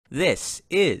This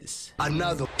is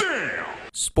Another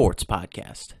Sports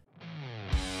Podcast.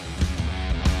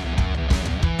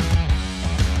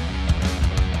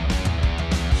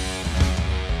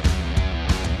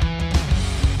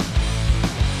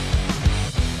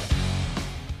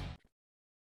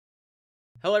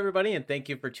 Hello, everybody, and thank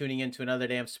you for tuning in to another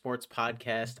damn sports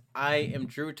podcast. I am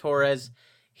Drew Torres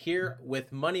here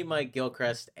with Money Mike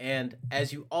Gilchrist, and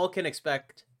as you all can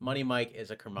expect, Money Mike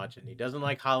is a curmudgeon. He doesn't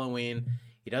like Halloween.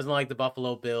 He doesn't like the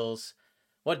Buffalo Bills.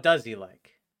 What does he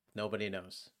like? Nobody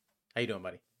knows. How you doing,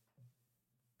 buddy?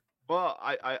 Well,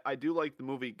 I do like the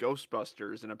movie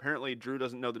Ghostbusters, and apparently Drew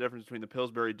doesn't know the difference between the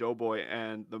Pillsbury Doughboy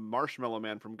and the Marshmallow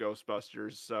Man from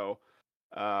Ghostbusters. So,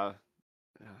 I'm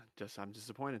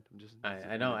disappointed.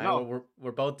 I know.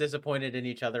 We're both disappointed in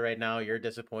each other right now. You're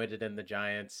disappointed in the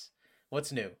Giants.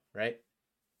 What's new, right?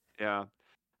 Yeah.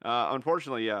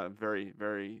 Unfortunately, yeah, very,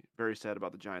 very, very sad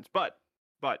about the Giants. But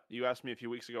you asked me a few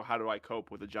weeks ago, how do I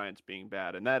cope with the Giants being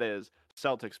bad? And that is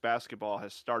Celtics basketball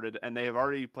has started, and they have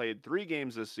already played 3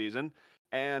 games this season,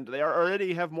 and they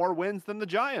already have more wins than the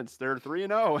Giants. They're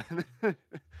 3-0.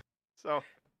 So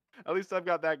at least I've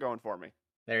got that going for me.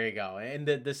 There you go. And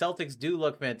the Celtics do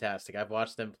look fantastic. I've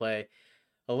watched them play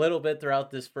a little bit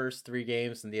throughout this first 3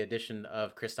 games, and the addition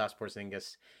of Kristaps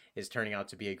Porzingis is turning out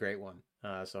to be a great one.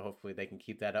 So hopefully they can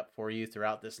keep that up for you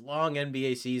throughout this long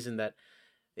NBA season that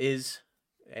is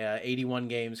 81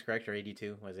 games, correct? Or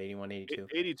 82? Was 81, 82?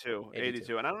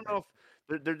 82. And I don't know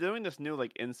if they're doing this new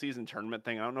like in-season tournament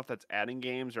thing. I don't know if that's adding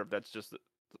games or if that's just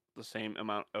the same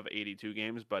amount of 82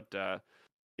 games. But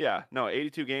yeah, no,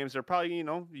 82 games. They're probably,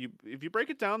 if you break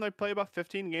it down, they play about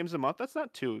 15 games a month. That's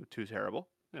not too terrible.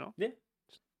 Yeah.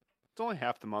 It's only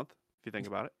half the month if you think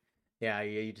about it. Yeah,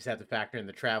 you just have to factor in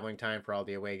the traveling time for all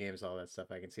the away games, all that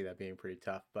stuff. I can see that being pretty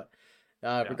tough. But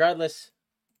regardless,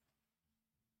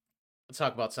 let's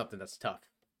talk about something that's tough.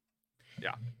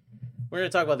 Yeah. We're going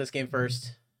to talk about this game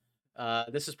first.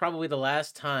 This is probably the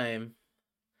last time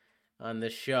on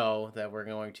this show that we're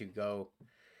going to go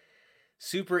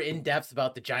super in-depth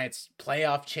about the Giants'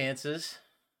 playoff chances,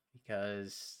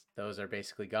 because those are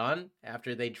basically gone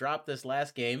after they dropped this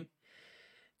last game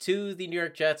to the New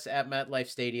York Jets at MetLife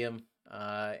Stadium.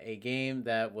 A game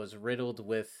that was riddled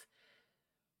with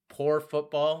poor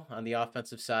football on the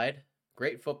offensive side,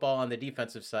 great football on the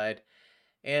defensive side,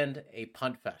 and a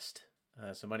punt fest.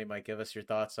 So Money might give us your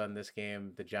thoughts on this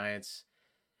game. The Giants,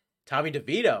 Tommy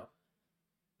DeVito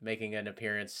making an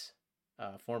appearance,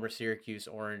 former Syracuse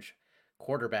Orange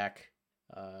quarterback,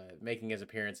 making his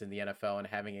appearance in the NFL and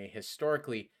having a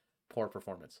historically poor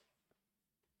performance.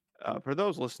 For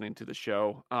those listening to the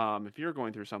show, if you're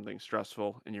going through something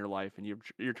stressful in your life and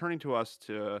you're turning to us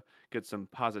to get some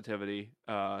positivity,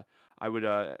 I would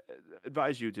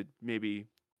advise you to maybe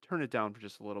turn it down for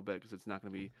just a little bit, because it's not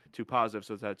going to be too positive.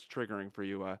 So that's triggering for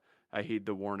you. I heed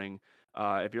the warning.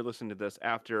 If you're listening to this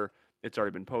after it's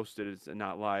already been posted, it's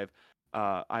not live.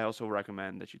 I also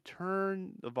recommend that you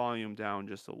turn the volume down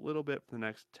just a little bit for the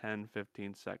next 10,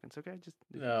 15 seconds. Okay, just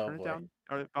turn it down,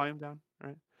 or the volume down. All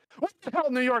right. What the hell,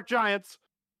 New York Giants?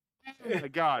 Oh my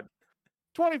God.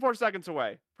 24 seconds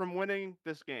away from winning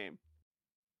this game.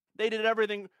 They did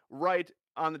everything right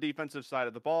on the defensive side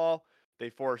of the ball. They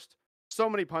forced so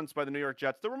many punts by the New York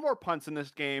Jets. There were more punts in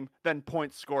this game than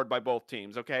points scored by both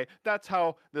teams, okay? That's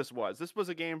how this was. This was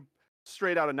a game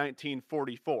straight out of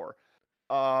 1944.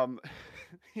 Tyrod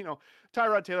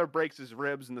Taylor breaks his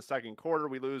ribs in the second quarter.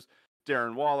 We lose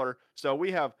Darren Waller. So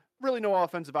we have really no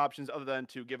offensive options other than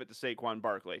to give it to Saquon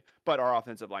Barkley. But our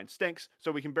offensive line stinks,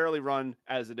 so we can barely run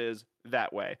as it is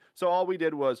that way. So all we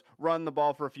did was run the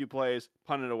ball for a few plays,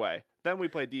 punt it away. Then we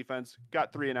played defense,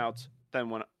 got 3 and outs, then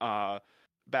went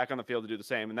back on the field to do the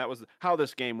same. And that was how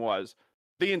this game was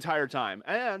the entire time.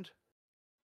 And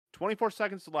 24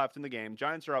 seconds left in the game.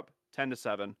 Giants are up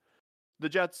 10-7. The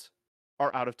Jets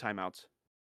are out of timeouts.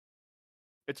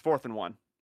 It's 4th and 1.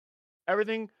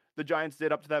 Everything the Giants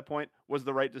did up to that point was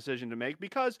the right decision to make,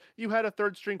 because you had a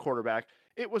third-string quarterback.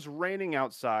 It was raining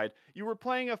outside. You were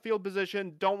playing a field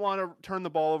position, don't want to turn the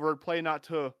ball over, play not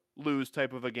to lose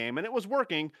type of a game, and it was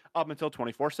working up until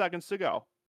 24 seconds to go.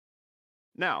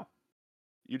 Now,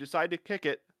 you decide to kick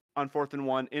it on 4th and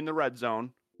 1 in the red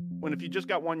zone, when if you just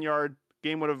got 1 yard,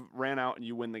 game would have ran out and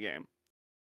you win the game.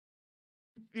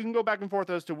 You can go back and forth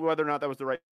as to whether or not that was the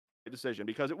right decision,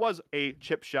 because it was a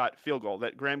chip shot field goal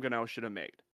that Graham Gano should have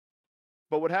made.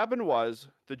 But what happened was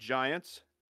the Giants,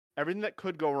 everything that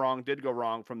could go wrong did go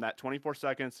wrong from that 24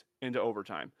 seconds into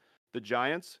overtime. The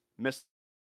Giants missed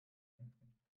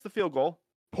the field goal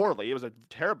poorly. It was a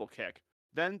terrible kick.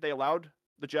 Then they allowed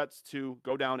the Jets to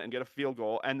go down and get a field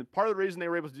goal. And part of the reason they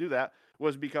were able to do that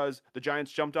was because the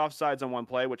Giants jumped off sides on one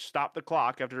play, which stopped the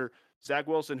clock after Zach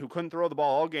Wilson, who couldn't throw the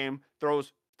ball all game,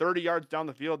 throws 30 yards down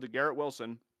the field to Garrett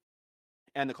Wilson.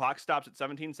 And the clock stops at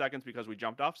 17 seconds because we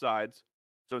jumped off sides.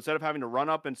 So instead of having to run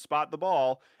up and spot the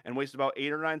ball and waste about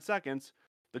 8 or 9 seconds,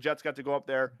 the Jets got to go up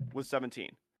there with 17.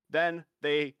 Then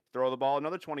they throw the ball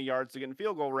another 20 yards to get in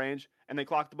field goal range, and they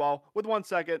clock the ball with 1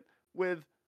 second with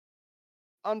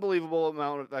unbelievable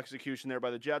amount of execution there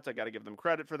by the Jets. I got to give them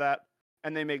credit for that.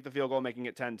 And they make the field goal, making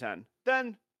it 10-10.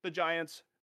 Then the Giants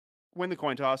win the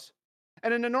coin toss.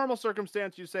 And in a normal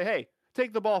circumstance, you say, hey,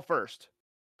 take the ball first.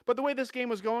 But the way this game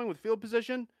was going with field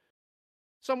position,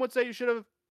 some would say you should have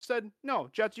said, no,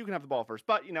 Jets, you can have the ball first.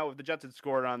 But, if the Jets had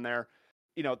scored on there,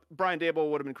 Brian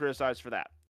Daboll would have been criticized for that.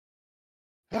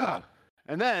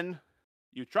 And then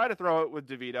you try to throw it with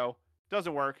DeVito.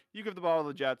 Doesn't work. You give the ball to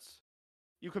the Jets.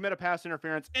 You commit a pass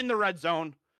interference in the red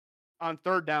zone on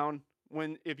 3rd down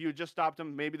when if you had just stopped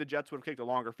them, maybe the Jets would have kicked a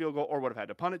longer field goal or would have had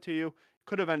to punt it to you.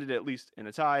 Could have ended at least in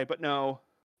a tie, but no.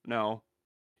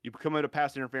 You commit a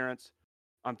pass interference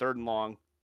on 3rd and long.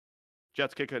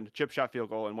 Jets kick a chip shot field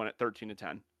goal and win it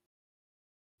 13-10.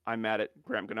 I'm mad at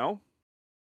Graham Gano.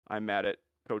 I'm mad at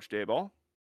Coach Daboll.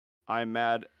 I'm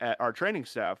mad at our training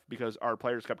staff because our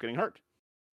players kept getting hurt.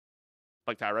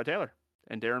 Like Tyrod Taylor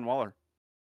and Darren Waller.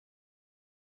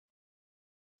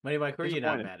 Money Mike, who are you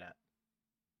not mad at?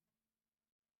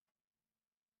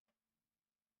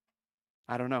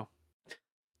 I don't know.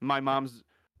 My mom's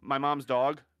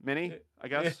dog, Minnie, I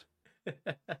guess.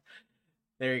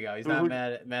 There you go. He's not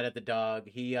mad at the dog.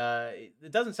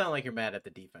 It doesn't sound like you're mad at the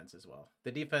defense as well.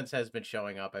 The defense has been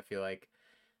showing up, I feel like,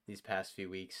 these past few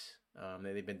weeks.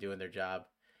 They've been doing their job.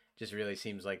 Just really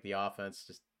seems like the offense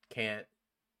just can't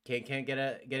get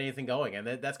anything going. And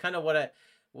that's kind of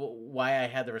why I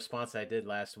had the response I did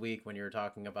last week when you were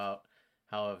talking about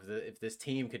how if this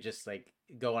team could just like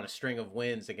go on a string of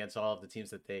wins against all of the teams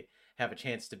that they have a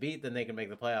chance to beat, then they can make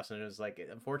the playoffs. And it was like,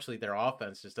 unfortunately, their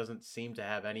offense just doesn't seem to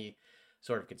have any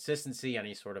sort of consistency,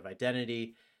 any sort of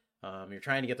identity. You're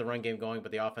trying to get the run game going,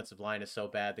 but the offensive line is so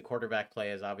bad. The quarterback play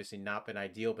has obviously not been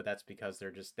ideal, but that's because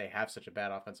they have such a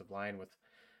bad offensive line with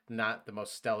not the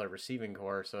most stellar receiving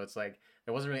core. So it's like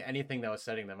there wasn't really anything that was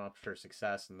setting them up for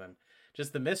success. And then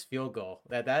just the missed field goal,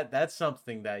 that's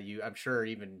something that I'm sure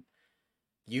even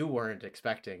you weren't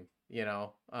expecting,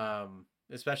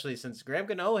 especially since Graham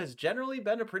Gano has generally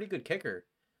been a pretty good kicker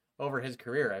over his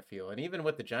career, I feel. And even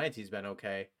with the Giants, he's been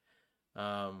okay.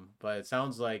 But it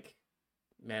sounds like,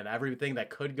 man, everything that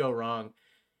could go wrong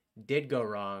did go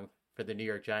wrong for the New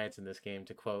York Giants in this game,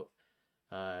 to quote,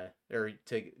 or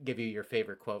to give you your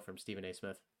favorite quote from Stephen A.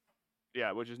 Smith.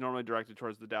 Yeah, which is normally directed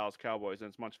towards the Dallas Cowboys, and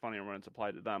it's much funnier when it's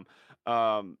applied to them.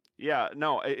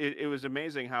 It was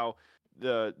amazing how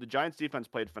the Giants defense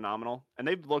played phenomenal, and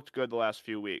they've looked good the last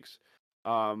few weeks.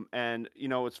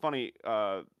 It's funny,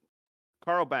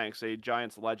 Carl Banks, a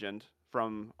Giants legend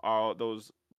from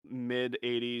those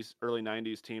mid-'80s, early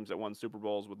 '90s teams that won Super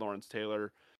Bowls with Lawrence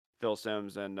Taylor, Phil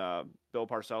Simms, and Bill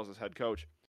Parcells as head coach,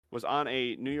 was on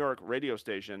a New York radio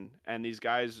station, and these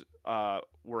guys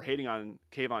were hating on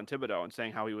Kayvon Thibodeau and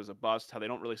saying how he was a bust, how they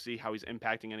don't really see how he's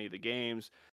impacting any of the games.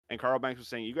 And Carl Banks was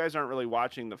saying, you guys aren't really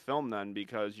watching the film then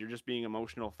because you're just being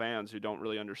emotional fans who don't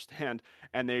really understand.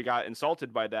 And they got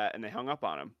insulted by that, and they hung up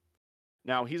on him.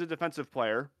 Now, he's a defensive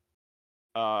player,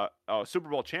 a Super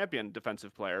Bowl champion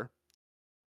defensive player.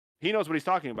 He knows what he's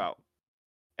talking about.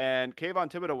 And Kayvon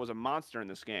Thibodeau was a monster in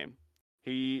this game.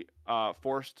 He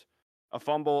forced a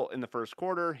fumble in the first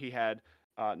quarter. He had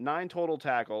 9 total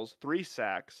tackles, 3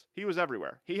 sacks. He was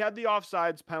everywhere. He had the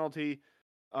offsides penalty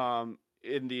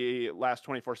in the last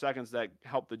 24 seconds that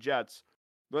helped the Jets.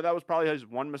 But that was probably his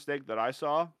one mistake that I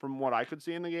saw from what I could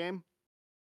see in the game.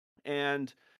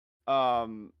 And,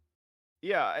 it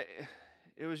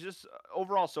was just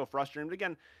overall so frustrating. But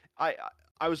again, I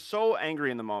was so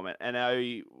angry in the moment, and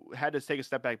I had to take a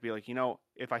step back and be like,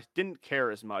 if I didn't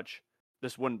care as much,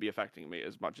 this wouldn't be affecting me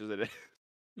as much as it is.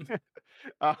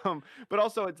 But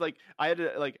also it's like, I had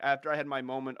to, after I had my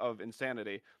moment of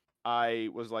insanity, I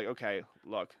was like, okay,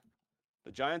 look,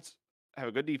 the Giants have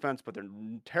a good defense, but they're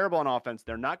terrible on offense.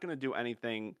 They're not going to do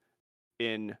anything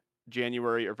in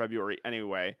January or February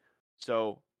anyway.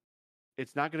 So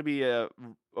it's not going to be a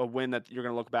win that you're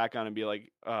going to look back on and be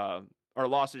like, or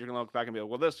losses you're going to look back and be like,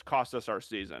 well, this cost us our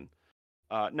season.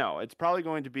 No, it's probably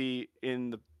going to be in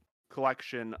the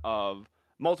collection of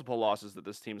multiple losses that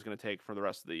this team is going to take for the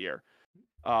rest of the year.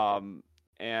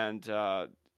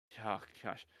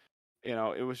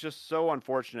 It was just so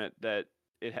unfortunate that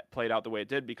it played out the way it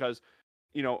did because,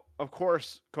 of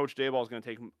course, Coach Daboll is going to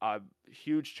take a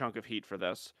huge chunk of heat for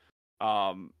this.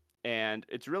 And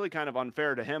it's really kind of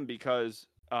unfair to him because,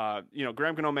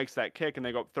 Graham Gano makes that kick and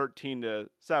they go up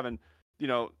 13-7.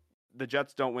 The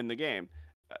Jets don't win the game.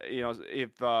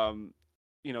 If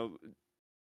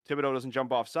Thibodeau doesn't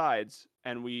jump off sides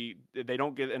and they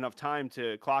don't get enough time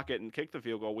to clock it and kick the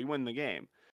field goal, we win the game.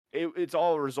 It's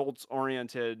all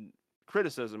results-oriented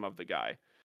criticism of the guy,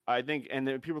 I think.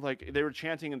 And people they were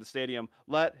chanting in the stadium,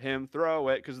 "Let him throw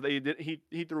it," because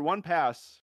he threw one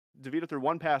pass. DeVito threw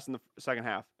one pass in the second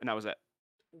half, and that was it.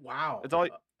 Wow, that's all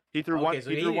he threw. Okay,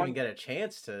 so he didn't even get a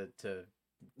chance to.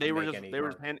 They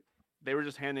were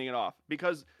just handing it off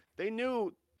because they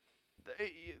knew.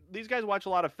 These guys watch a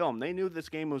lot of film. They knew this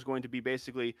game was going to be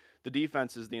basically the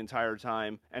defenses the entire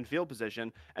time and field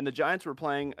position. And the Giants were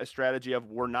playing a strategy of,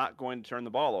 we're not going to turn the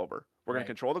ball over. We're going to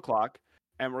control the clock,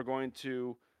 and we're going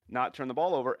to not turn the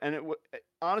ball over. And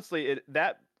honestly,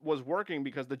 that was working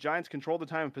because the Giants controlled the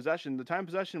time of possession. The time of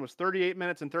possession was 38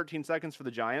 minutes and 13 seconds for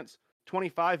the Giants,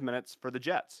 25 minutes for the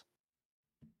Jets.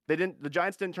 The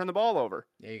Giants didn't turn the ball over.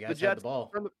 Yeah, you guys had the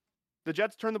ball. The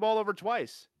Jets turned the ball over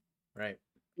twice. Right.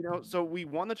 So we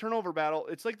won the turnover battle.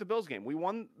 It's like the Bills game. We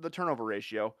won the turnover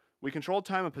ratio. We controlled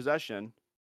time of possession.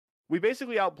 We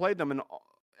basically outplayed them in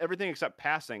everything except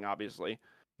passing, obviously.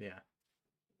 Yeah.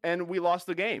 And we lost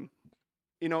the game.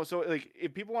 So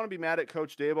if people want to be mad at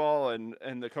Coach Daboll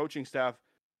and the coaching staff,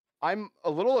 I'm a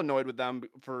little annoyed with them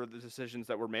for the decisions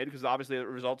that were made because obviously it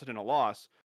resulted in a loss.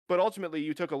 But ultimately,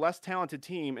 you took a less talented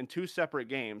team in two separate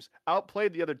games,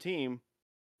 outplayed the other team,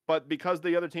 but because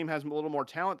the other team has a little more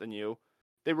talent than you,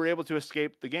 they were able to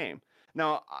escape the game.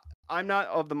 Now, I'm not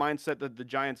of the mindset that the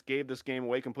Giants gave this game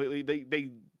away completely.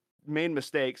 They made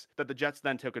mistakes that the Jets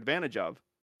then took advantage of.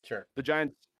 Sure. The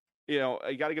Giants, you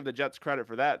got to give the Jets credit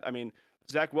for that. I mean,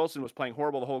 Zach Wilson was playing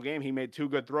horrible the whole game. He made two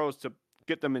good throws to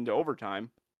get them into overtime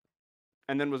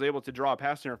and then was able to draw a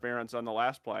pass interference on the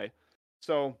last play.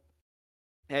 So,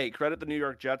 hey, credit the New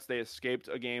York Jets. They escaped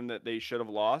a game that they should have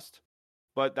lost,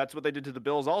 but that's what they did to the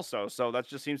Bills also. So that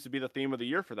just seems to be the theme of the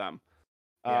year for them.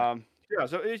 Yeah.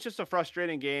 So it's just a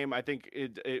frustrating game. I think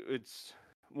it's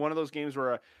one of those games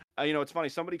where, it's funny.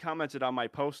 Somebody commented on my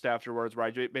post afterwards where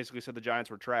I basically said the Giants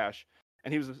were trash.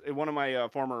 And he was one of my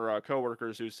former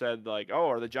coworkers who said, "Oh,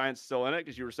 are the Giants still in it?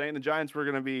 Because you were saying the Giants were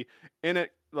going to be in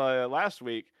it last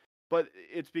week." But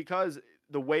it's because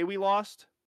the way we lost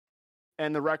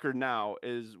and the record now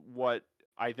is what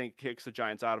I think kicks the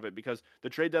Giants out of it, because the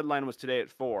trade deadline was today at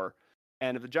 4.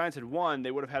 And if the Giants had won,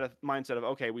 they would have had a mindset of,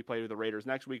 okay, we play with the Raiders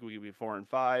next week. We could be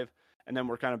 4-5, and then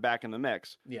we're kind of back in the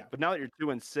mix. Yeah. But now that you're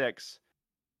 2-6,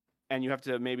 and you have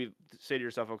to maybe say to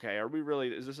yourself, okay,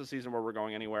 is this a season where we're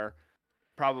going anywhere?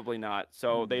 Probably not.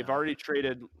 So they've already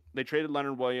traded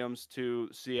Leonard Williams to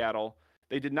Seattle.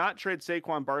 They did not trade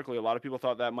Saquon Barkley. A lot of people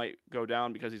thought that might go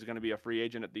down because he's going to be a free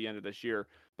agent at the end of this year.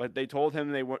 But they told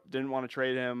him they didn't want to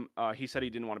trade him. He said he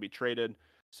didn't want to be traded.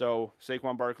 So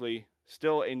Saquon Barkley,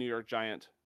 still a New York Giant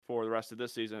for the rest of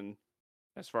this season,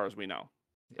 as far as we know.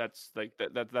 That's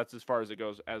that's as far as it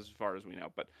goes, as far as we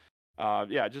know. But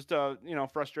just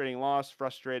frustrating loss,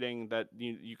 frustrating that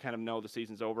you kind of know the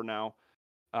season's over now.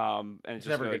 And it's just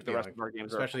never like the feeling, rest of our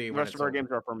games, especially the rest of our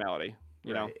games are a formality.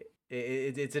 You know,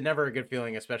 it's a never a good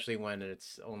feeling, especially when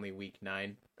it's only week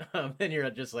 9. And you're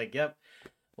just like, yep,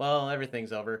 well,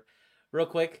 everything's over. Real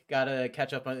quick, gotta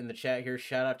catch up in the chat here.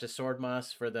 Shout out to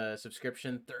Swordmoss for the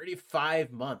subscription.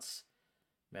 35 months.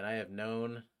 Man, I have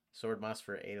known Swordmoss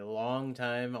for a long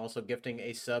time. Also gifting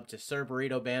a sub to Sir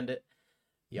Burrito Bandit.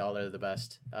 Y'all are the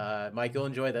best. Mike, you'll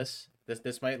enjoy this.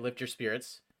 This might lift your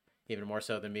spirits, even more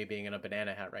so than me being in a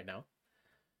banana hat right now.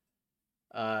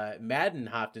 Madden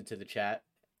hopped into the chat,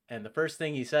 and the first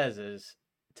thing he says is,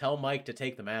 "Tell Mike to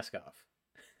take the mask off."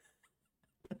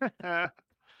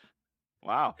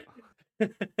 Wow.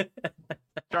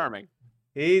 Charming.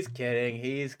 He's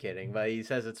kidding, but he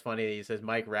says it's funny. He says,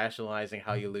 Mike rationalizing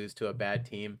how you lose to a bad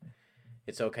team.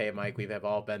 It's okay, Mike. We have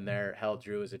all been there. Hell,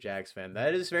 Drew is a Jags fan.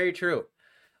 That is very true.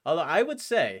 Although I would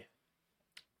say,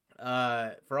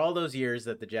 for all those years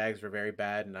that the Jags were very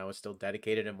bad and I was still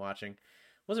dedicated and watching,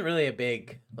 wasn't really a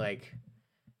big,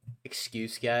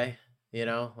 excuse guy, I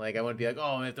wouldn't be like,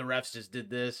 oh, if the refs just did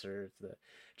this, or if the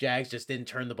Jags just didn't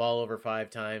turn the ball over 5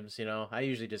 times, I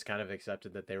usually just kind of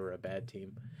accepted that they were a bad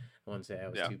team. I wouldn't say I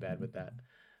was too bad with that.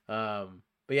 But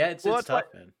yeah, it's tough,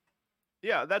 man.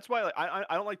 Yeah, that's why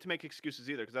I don't like to make excuses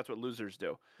either, because that's what losers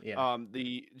do. Yeah.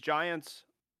 The Giants,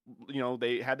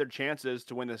 they had their chances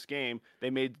to win this game. They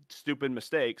made stupid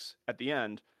mistakes at the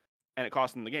end, and it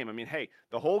cost them the game. I mean, hey,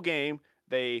 the whole game,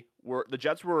 the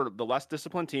Jets were the less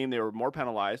disciplined team. They were more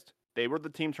penalized. They were the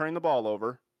team turning the ball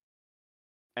over,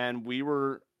 and we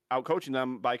were outcoaching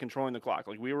them by controlling the clock.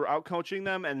 Like we were outcoaching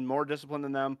them and more disciplined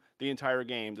than them the entire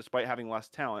game, despite having less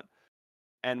talent.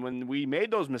 And when we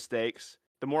made those mistakes,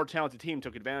 the more talented team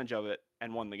took advantage of it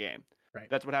and won the game. Right.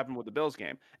 That's what happened with the Bills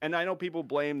game. And I know people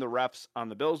blame the refs on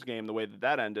the Bills game the way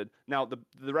that ended. Now, the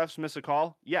refs miss a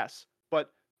call, yes,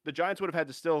 but the Giants would have had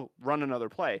to still run another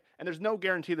play. And there's no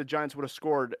guarantee the Giants would have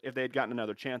scored if they had gotten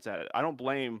another chance at it. I don't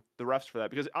blame the refs for that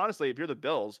because honestly, if you're the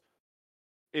Bills,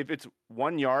 if it's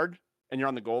 1 yard and you're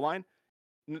on the goal line,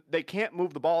 they can't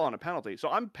move the ball on a penalty. So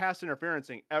I'm pass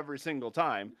interferencing every single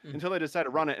time until they decide to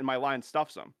run it and my line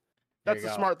stuffs them. That's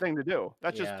the smart thing to do.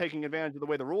 That's just taking advantage of the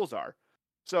way the rules are.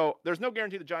 So there's no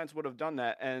guarantee the Giants would have done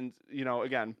that. And,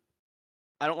 again,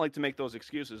 I don't like to make those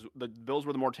excuses. The Bills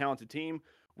were the more talented team.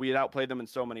 We had outplayed them in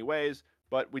so many ways,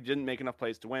 but we didn't make enough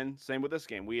plays to win. Same with this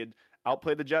game. We had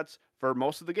outplayed the Jets for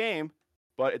most of the game,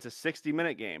 but it's a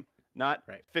 60-minute game, not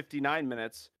 59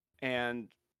 minutes and,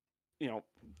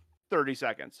 30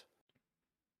 seconds.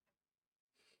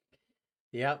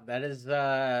 Yep, that is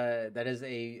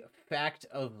a fact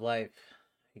of life.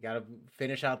 You got to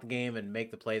finish out the game and make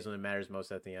the plays when it matters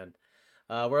most at the end.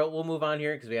 We'll move on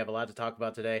here because we have a lot to talk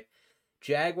about today.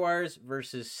 Jaguars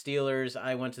versus Steelers.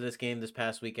 I went to this game this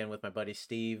past weekend with my buddy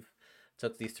Steve.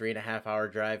 Took the 3.5-hour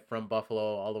drive from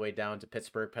Buffalo all the way down to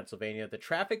Pittsburgh, Pennsylvania. The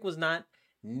traffic was not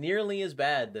nearly as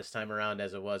bad this time around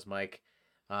as it was, Mike,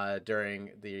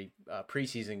 during the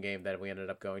preseason game that we ended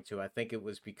up going to. I think it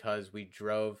was because we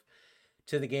drove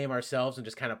to the game ourselves and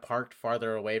just kind of parked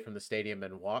farther away from the stadium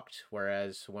and walked.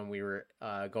 Whereas when we were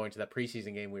going to that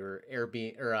preseason game, we were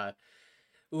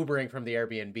Ubering from the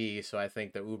Airbnb. So I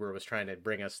think the Uber was trying to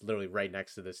bring us literally right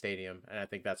next to the stadium. And I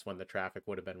think that's when the traffic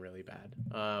would have been really bad.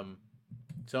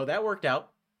 So that worked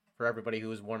out for everybody who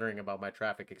was wondering about my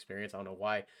traffic experience. I don't know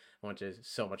why I went into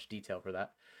so much detail for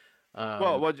that.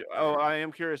 I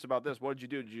am curious about this. What did you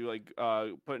do? Did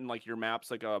you put in your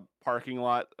maps a parking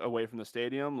lot away from the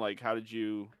stadium? How did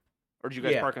you, or did you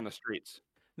guys park on the streets?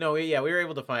 No, we were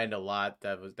able to find a lot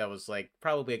that was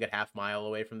probably a good half mile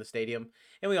away from the stadium,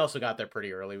 and we also got there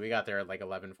pretty early. We got there at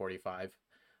 11:45.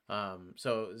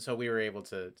 So we were able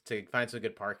to find some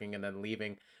good parking, and then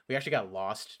leaving. We actually got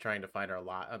lost trying to find our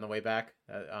lot on the way back.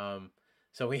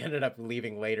 So we ended up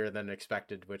leaving later than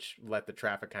expected, which let the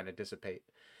traffic kind of dissipate.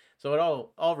 So it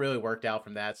all really worked out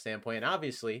from that standpoint. And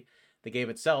obviously, the game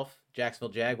itself, Jacksonville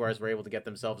Jaguars were able to get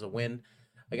themselves a win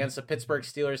against the Pittsburgh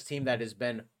Steelers team that has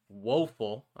been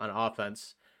woeful on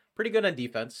offense, pretty good on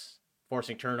defense,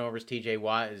 forcing turnovers. TJ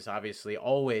Watt is obviously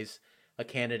always a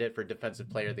candidate for Defensive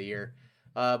Player of the Year.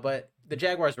 But the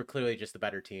Jaguars were clearly just the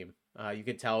better team. You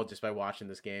could tell just by watching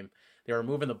this game. They were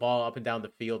moving the ball up and down the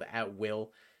field at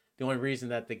will. The only reason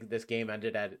that this game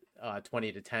ended at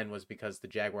 20-10 was because the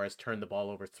Jaguars turned the ball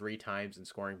over 3 times in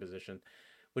scoring position,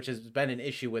 which has been an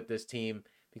issue with this team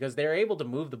because they're able to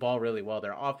move the ball really well.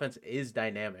 Their offense is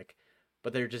dynamic,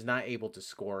 but they're just not able to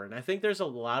score. And I think there's a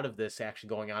lot of this actually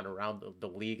going on around the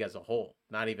league as a whole,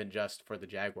 not even just for the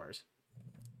Jaguars.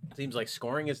 It seems like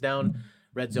scoring is down,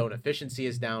 red zone efficiency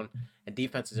is down, and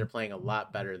defenses are playing a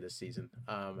lot better this season.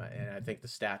 And I think the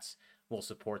stats will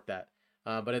support that.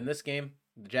 But in this game,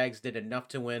 the Jags did enough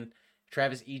to win.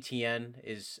 Travis Etienne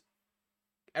is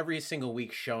every single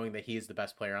week showing that he is the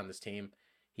best player on this team.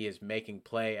 He is making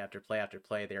play after play after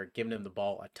play. They are giving him the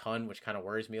ball a ton, which kind of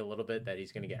worries me a little bit that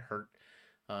he's going to get hurt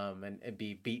and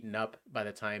be beaten up by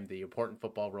the time the important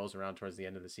football rolls around towards the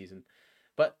end of the season.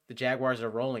 But the Jaguars are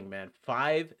rolling, man.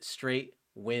 5 straight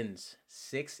wins,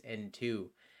 6-2. And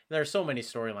there are so many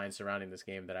storylines surrounding this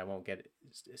game that I won't get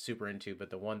super into. But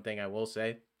the one thing I will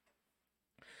say,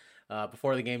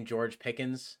 before the game, George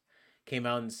Pickens came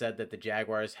out and said that the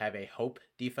Jaguars have a hope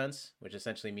defense, which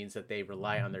essentially means that they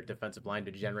rely on their defensive line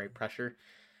to generate pressure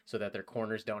so that their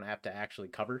corners don't have to actually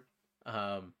cover.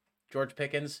 George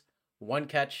Pickens, 1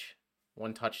 catch,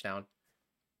 1 touchdown,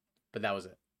 but that was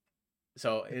it.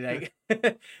 So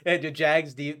the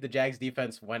Jags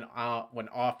defense went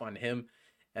off on him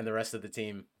and the rest of the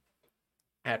team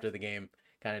after the game,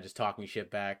 kind of just talking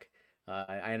shit back.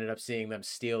 I ended up seeing them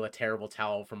steal a terrible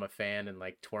towel from a fan and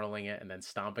twirling it and then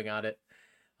stomping on it.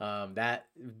 That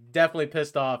definitely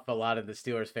pissed off a lot of the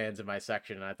Steelers fans in my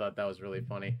section, and I thought that was really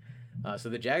funny. So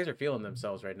the Jags are feeling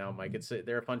themselves right now, Mike.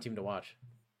 They're a fun team to watch.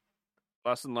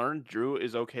 Lesson learned: Drew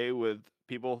is okay with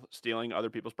people stealing other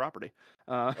people's property.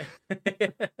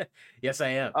 Yes, I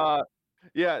am.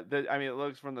 It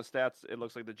looks from the stats, it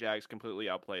looks like the Jags completely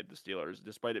outplayed the Steelers,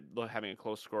 despite it having a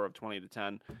close score of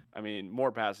 20-10. I mean,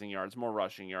 more passing yards, more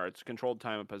rushing yards, controlled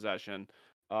time of possession.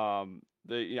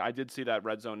 I did see that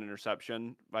red zone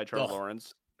interception by Trevor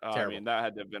Lawrence. I mean, that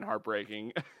had to have been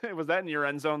heartbreaking. Was that in your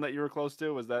end zone that you were close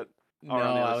to? Was that? No, or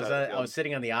on the other I side was of the I field? was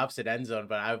sitting on the opposite end zone,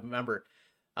 but I remember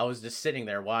I was just sitting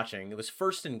there watching. It was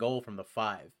first and goal from the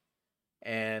 5.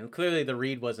 And clearly the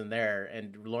read wasn't there,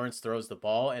 and Lawrence throws the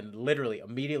ball, and literally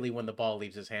immediately when the ball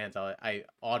leaves his hands, I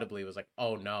audibly was like,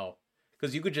 "Oh no,"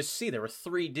 because you could just see there were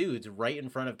 3 dudes right in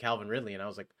front of Calvin Ridley, and I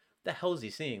was like, "What the hell is he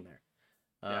seeing there?"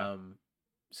 Yeah.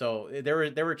 So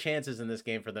there were chances in this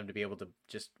game for them to be able to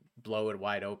just blow it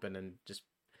wide open and just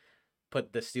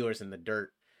put the Steelers in the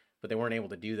dirt, but they weren't able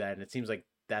to do that, and it seems like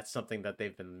that's something that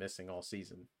they've been missing all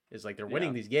season. Is like they're Yeah.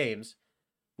 winning these games.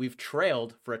 We've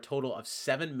trailed for a total of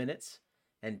 7 minutes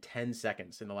and 10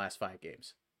 seconds in the last 5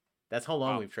 games. That's how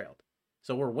long Wow. we've trailed.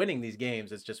 So we're winning these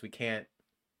games. It's just we can't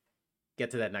get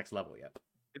to that next level yet.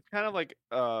 It's kind of like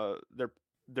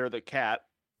they're the cat,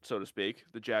 so to speak,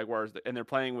 the Jaguars, and they're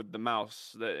playing with the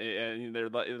mouse. And they're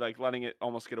like letting it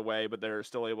almost get away, but they're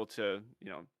still able to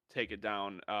take it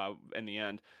down in the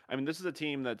end. I mean, this is a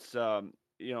team that's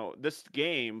this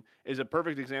game is a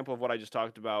perfect example of what I just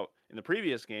talked about in the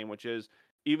previous game, which is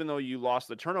even though you lost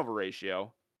the turnover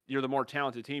ratio, you're the more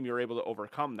talented team. You're able to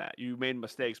overcome that. You made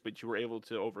mistakes, but you were able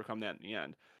to overcome that in the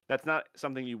end. That's not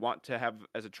something you want to have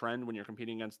as a trend when you're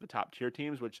competing against the top tier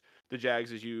teams, which the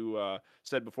Jags, as you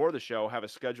said before the show, have a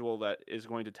schedule that is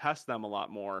going to test them a lot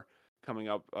more coming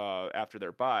up after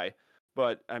their bye.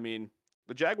 But I mean,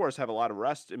 the Jaguars have a lot of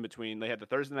rest in between. They had the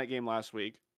Thursday night game last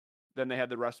week. Then they had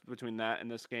the rest between that and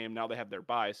this game. Now they have their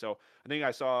bye. So I think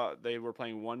I saw they were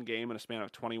playing one game in a span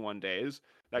of 21 days.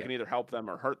 That Yep. can either help them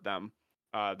or hurt them.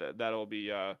 That'll be,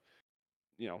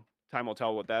 time will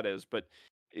tell what that is. But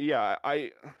yeah,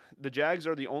 the Jags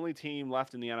are the only team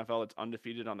left in the NFL that's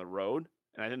undefeated on the road,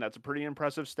 and I think that's a pretty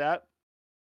impressive stat.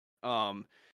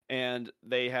 And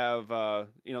they have, the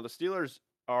Steelers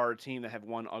are a team that have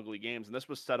won ugly games, and this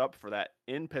was set up for that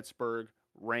in Pittsburgh,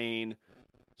 rain,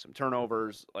 some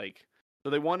turnovers, so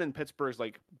they won in Pittsburgh's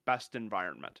best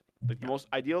environment, the most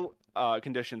ideal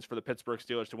conditions for the Pittsburgh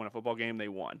Steelers to win a football game. They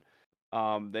won.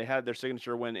 They had their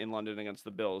signature win in London against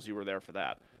the Bills. You were there for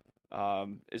that.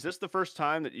 Is this the first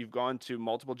time that you've gone to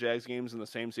multiple Jags games in the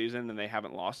same season and they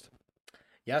haven't lost?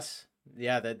 Yes.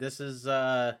 Yeah, that this is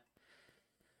I've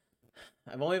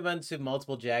only been to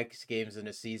multiple Jags games in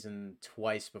a season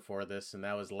twice before this, and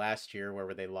that was last year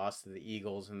where they lost to the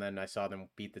Eagles, and then I saw them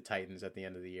beat the Titans at the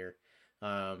end of the year.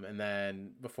 And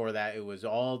then before that, it was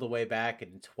all the way back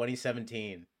in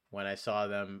 2017 when I saw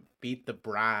them beat the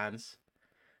Browns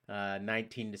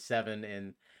 19-7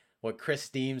 in what Chris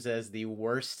deems as the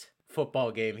worst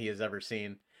football game he has ever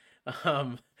seen.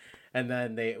 Um, and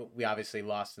then we obviously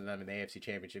lost to them in the AFC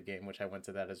Championship game, which I went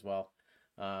to that as well.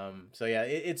 So yeah,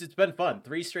 it's been fun.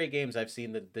 3 straight games I've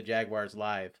seen the Jaguars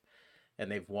live, and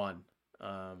they've won.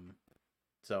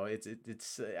 So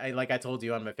it's I like I told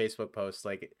you on my Facebook post,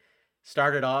 like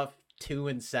started off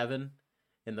 2-7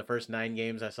 in the first 9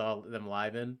 games I saw them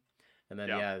live in, and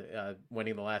then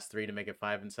winning the last 3 to make it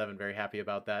 5-7. Very happy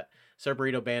about that. Sir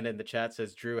Burrito Bandit in the chat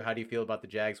says, Drew, how do you feel about the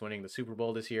Jags winning the Super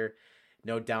Bowl this year?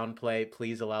 No downplay.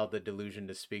 Please allow the delusion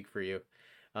to speak for you.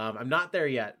 I'm not there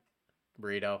yet,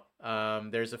 Burrito.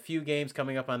 There's a few games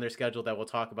coming up on their schedule that we'll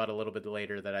talk about a little bit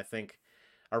later that I think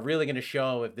are really going to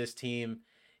show if this team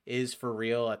is for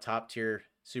real a top tier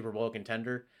Super Bowl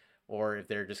contender, or if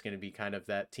they're just going to be kind of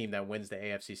that team that wins the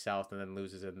AFC South and then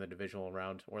loses in the divisional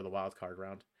round or the wild card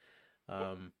round.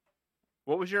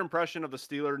 What was your impression of the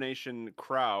Steeler Nation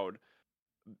crowd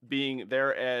being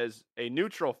there as a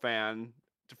neutral fan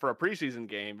for a preseason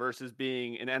game versus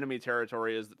being in enemy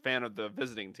territory as a fan of the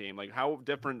visiting team? Like, how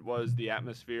different was the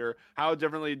atmosphere? How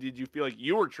differently did you feel like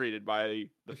you were treated by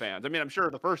the fans? I mean, I'm sure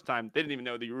the first time they didn't even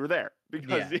know that you were there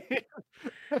because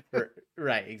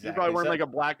right, exactly. You probably wearing like a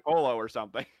black polo or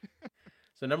something.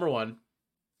 So number one,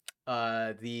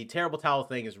 the terrible towel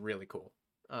thing is really cool.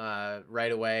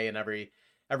 Right away, and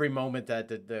every moment that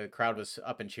the crowd was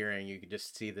up and cheering, you could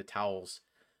just see the towels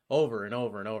over and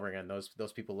over and over again.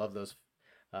 Those people love those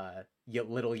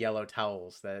little yellow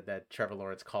towels that Trevor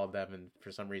Lawrence called them, and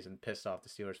for some reason pissed off the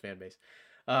Steelers fan base.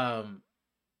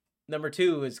 Number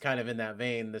two is kind of in that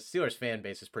vein. The Steelers fan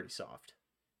base is pretty soft.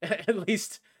 At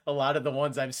least a lot of the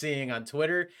ones I'm seeing on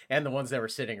Twitter and the ones that were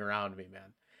sitting around me,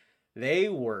 man. They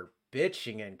were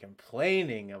bitching and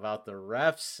complaining about the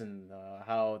refs and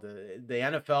how the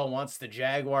NFL wants the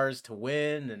Jaguars to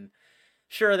win. And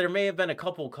sure, there may have been a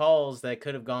couple calls that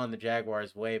could have gone the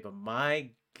Jaguars' way, but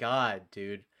my God,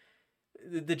 dude,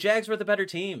 the Jags were the better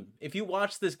team. If you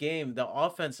watch this game, the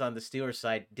offense on the Steelers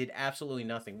side did absolutely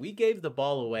nothing. We gave the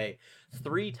ball away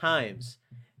 3 times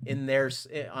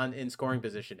in scoring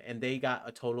position, and they got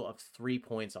a total of 3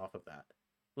 points off of that.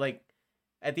 Like,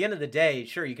 at the end of the day,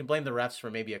 sure, you can blame the refs for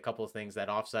maybe a couple of things, that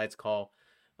offsides call,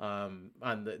 on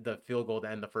the field goal to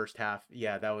end the first half.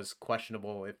 Yeah, that was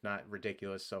questionable, if not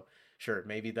ridiculous. So sure,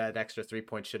 maybe that extra 3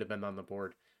 points should have been on the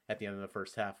board at the end of the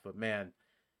first half. But man,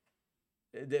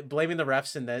 blaming the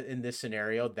refs in this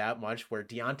scenario that much, where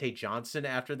Deontay Johnson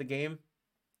after the game,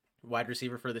 wide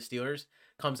receiver for the Steelers,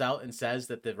 comes out and says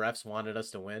that the refs wanted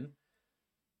us to win.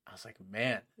 I was like,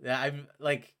 man, I'm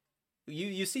like,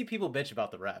 you see people bitch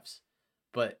about the refs,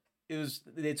 but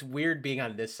it's weird being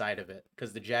on this side of it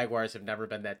because the Jaguars have never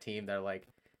been that team that are like,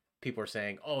 people are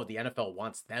saying, oh, the NFL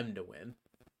wants them to win,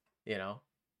 you know?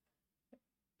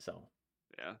 So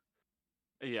Yeah.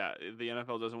 Yeah, the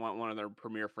NFL doesn't want one of their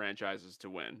premier franchises to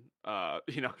win.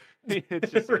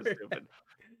 It's just so stupid.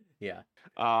 yeah.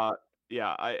 Uh,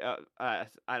 yeah, I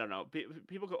don't know.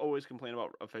 People could always complain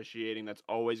about officiating. That's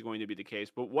always going to be the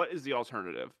case. But what is the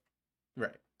alternative?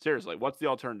 Right. Seriously, what's the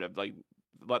alternative? Like,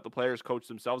 let the players coach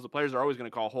themselves. The players are always going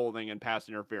to call holding and pass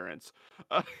interference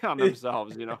on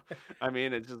themselves. I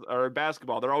mean, it's just, or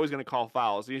basketball, they're always going to call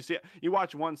fouls. You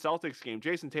watch one Celtics game.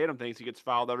 Jason Tatum thinks he gets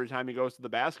fouled every time he goes to the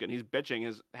basket. He's bitching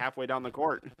his halfway down the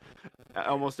court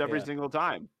almost every single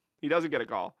time. He doesn't get a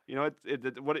call.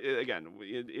 It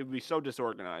would be so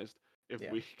disorganized if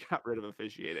we got rid of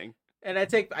officiating. And I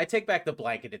take back the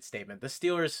blanketed statement. The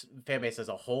Steelers fan base as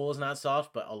a whole is not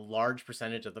soft, but a large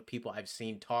percentage of the people I've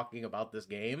seen talking about this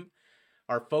game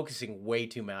are focusing way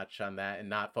too much on that and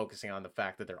not focusing on the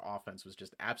fact that their offense was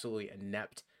just absolutely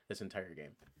inept this entire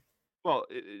game. Well,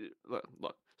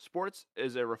 look, sports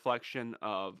is a reflection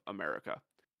of America,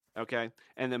 okay,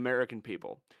 and the American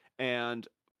people. And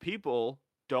people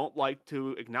don't like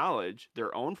to acknowledge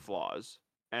their own flaws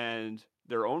and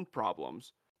their own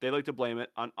problems. They like to blame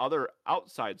it on other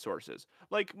outside sources.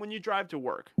 Like when you drive to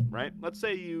work, right? Let's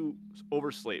say you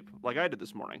oversleep, like I did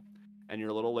this morning, and you're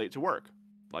a little late to work,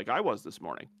 like I was this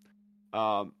morning.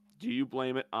 Do you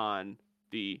blame it on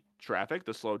the traffic,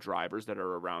 the slow drivers that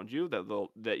are around you,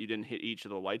 that you didn't hit each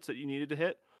of the lights that you needed to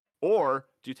hit? Or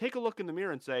do you take a look in the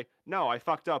mirror and say, no, I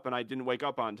fucked up and I didn't wake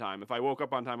up on time. If I woke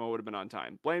up on time, I would have been on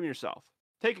time. Blame yourself.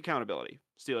 Take accountability.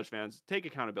 Steelers fans, take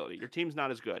accountability. Your team's not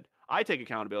as good. I take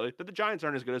accountability that the Giants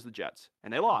aren't as good as the Jets,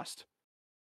 and they lost.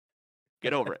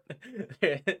 Get over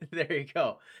it. There you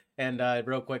go. And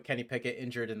real quick, Kenny Pickett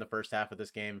injured in the first half of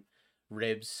this game.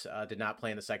 Ribs, did not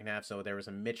play in the second half, so there was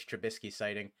a Mitch Trubisky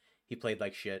sighting. He played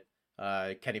like shit.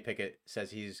 Kenny Pickett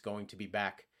says he's going to be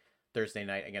back Thursday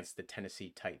night against the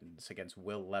Tennessee Titans, against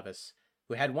Will Levis,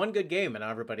 who had one good game, and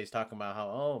everybody's talking about how,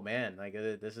 oh man, like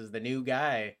this is the new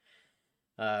guy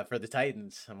for the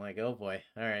Titans. I'm like, oh boy.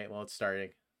 All right, well, it's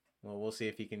starting. Well, we'll see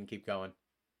if he can keep going.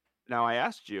 Now, I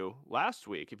asked you last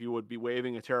week if you would be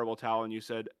waving a terrible towel, and you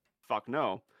said, fuck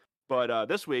no. But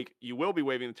this week, you will be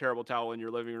waving the terrible towel in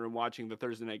your living room watching the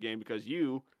Thursday night game because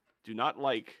you do not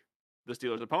like the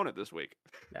Steelers' opponent this week.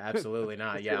 Absolutely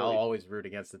not. Yeah, I'll always root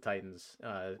against the Titans,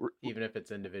 even if it's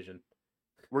in division.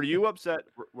 Were you upset?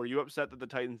 Were you upset that the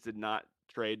Titans did not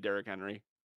trade Derrick Henry?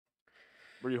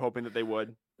 Were you hoping that they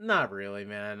would? Not really,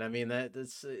 man. I mean,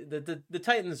 the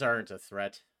Titans aren't a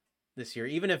threat this year,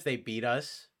 even if they beat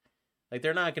us. Like,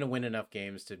 they're not going to win enough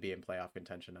games to be in playoff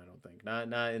contention, I don't think.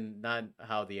 Not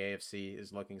how the AFC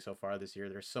is looking so far this year.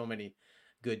 There's so many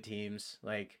good teams.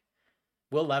 Like,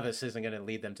 Will Levis isn't going to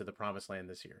lead them to the promised land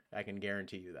this year. I can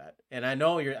guarantee you that. And I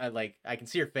know I can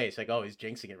see your face, like, oh, he's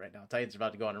jinxing it right now. Titans are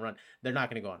about to go on a run. They're not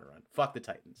going to go on a run. Fuck the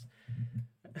Titans.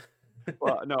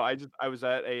 Well, no, I was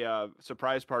at a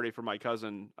surprise party for my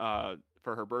cousin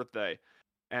for her birthday,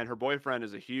 and her boyfriend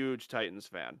is a huge Titans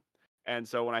fan. And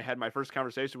so when I had my first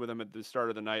conversation with him at the start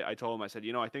of the night, I told him, I said,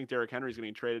 I think Derrick Henry's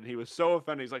getting traded. And he was so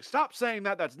offended. He's like, stop saying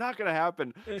that. That's not going to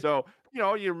happen. So,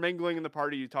 you're mingling in the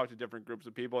party. You talk to different groups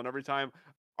of people. And every time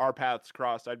our paths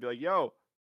crossed, I'd be like, yo,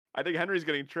 I think Henry's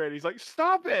getting traded. He's like,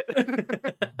 stop it.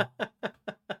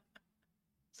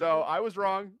 So I was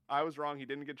wrong. He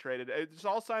didn't get traded. It's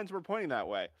all signs were pointing that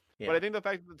way. Yeah. But I think the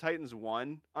fact that the Titans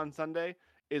won on Sunday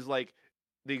is like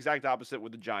the exact opposite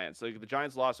with the Giants. Like the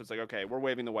Giants lost, it's like, okay, we're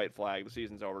waving the white flag. The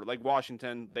season's over. Like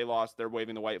Washington, they lost. They're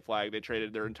waving the white flag. They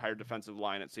traded their entire defensive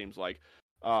line, it seems like.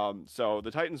 So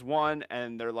the Titans won,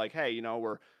 and they're like, hey,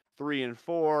 we're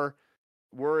 3-4.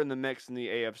 We're in the mix in the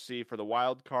AFC for the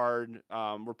wild card.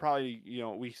 We're probably,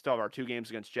 we still have our 2 games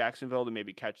against Jacksonville to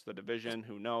maybe catch the division.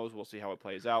 Who knows? We'll see how it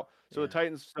plays out. So the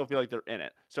Titans still feel like they're in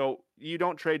it. So you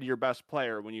don't trade your best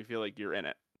player when you feel like you're in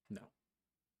it. No.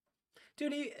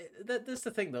 Dude, that's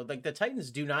the thing, though. Like, the Titans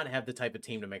do not have the type of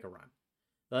team to make a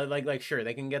run. Like, sure,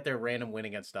 they can get their random win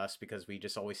against us because we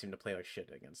just always seem to play like shit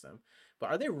against them. But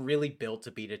are they really built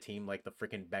to beat a team like the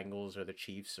freaking Bengals or the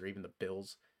Chiefs or even the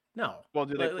Bills? No. Well,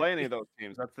 do they play any of those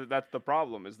teams? That's the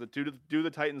problem. Is that do the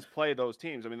Titans play those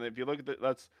teams? I mean, if you look at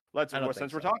let's I don't think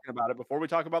since we're so. talking about it, before we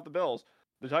talk about the Bills,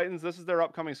 the Titans, this is their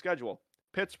upcoming schedule.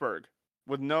 Pittsburgh,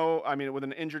 with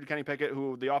an injured Kenny Pickett,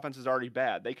 who the offense is already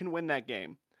bad, they can win that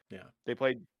game. Yeah. They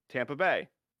played Tampa Bay,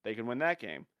 they can win that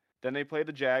game. Then they play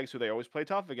the Jags, who they always play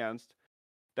tough against.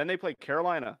 Then they play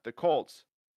Carolina, the Colts.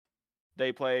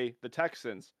 They play the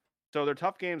Texans. So their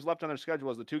tough games left on their schedule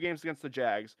is the 2 games against the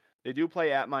Jags. They do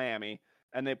play at Miami,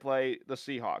 and they play the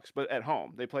Seahawks, but at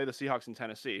home. They play the Seahawks in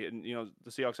Tennessee. And,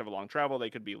 the Seahawks have a long travel. They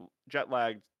could be jet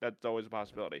lagged. That's always a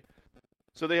possibility.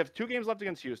 So they have 2 games left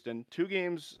against Houston, 2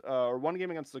 games, or 1 game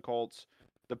against the Colts,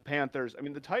 the Panthers. I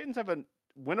mean, the Titans have a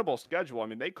winnable schedule. I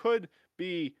mean, they could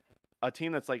be a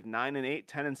team that's like 9-8,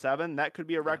 10-7. That could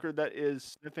be a record that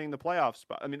is sniffing the playoff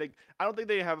spot. I mean, I don't think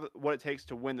they have what it takes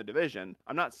to win the division.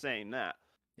 I'm not saying that.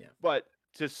 Yeah. But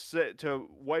to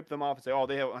wipe them off and say, oh,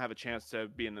 they don't have a chance to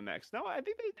be in the mix. No, I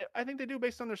think they do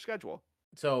based on their schedule.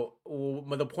 So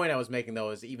the point I was making though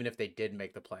is even if they did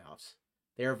make the playoffs,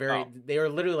 they are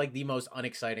literally like the most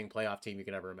unexciting playoff team you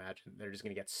could ever imagine. They're just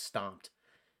going to get stomped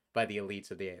by the elites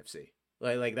of the AFC.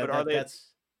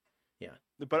 That's yeah.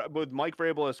 But with Mike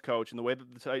Vrabel as coach and the way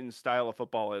that the Titans' style of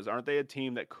football is, aren't they a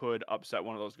team that could upset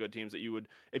one of those good teams that you would,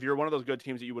 if you're one of those good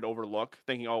teams that you would overlook,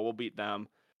 thinking, oh, we'll beat them,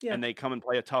 and they come and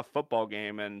play a tough football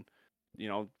game and,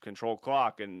 control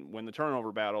clock and win the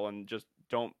turnover battle and just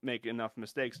don't make enough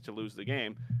mistakes to lose the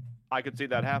game? I could see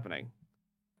that happening.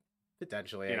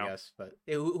 Potentially, I guess. But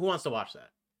who wants to watch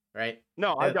that, right?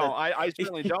 No, I don't. I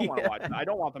certainly don't want to watch it. I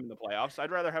don't want them in the playoffs.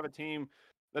 I'd rather have a team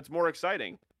that's more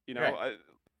exciting. Right.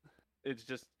 It's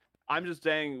just, I'm just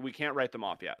saying we can't write them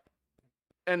off yet.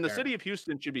 And the city of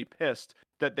Houston should be pissed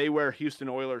that they wear Houston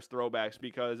Oilers throwbacks,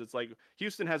 because it's like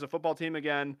Houston has a football team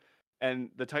again,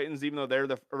 and the Titans, even though they're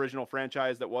the original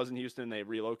franchise that was in Houston, they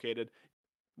relocated.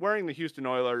 Wearing the Houston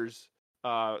Oilers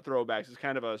throwbacks is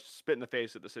kind of a spit in the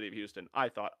face at the city of Houston. I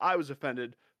thought I was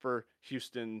offended for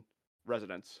Houston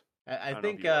residents. I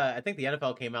think the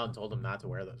NFL came out and told them not to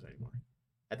wear those anymore.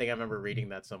 I think I remember reading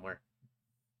that somewhere.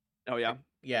 Oh yeah.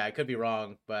 Yeah, I could be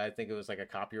wrong, but I think it was like a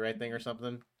copyright thing or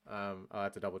something. I'll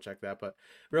have to double check that. But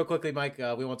real quickly, Mike,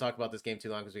 we won't talk about this game too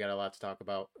long because we got a lot to talk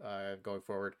about going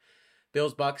forward.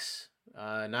 Bills Bucks,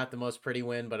 not the most pretty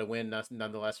win, but a win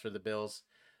nonetheless for the Bills.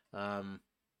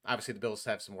 Obviously, the Bills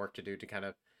have some work to do to kind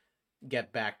of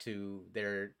get back to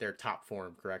their top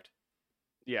form, correct?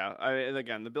 Yeah, and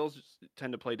again, the Bills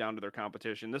tend to play down to their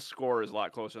competition. This score is a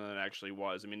lot closer than it actually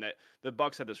was. I mean, the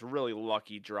Bucks had this really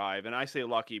lucky drive, and I say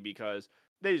lucky because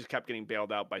they just kept getting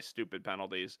bailed out by stupid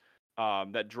penalties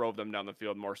that drove them down the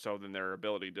field more so than their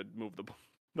ability to move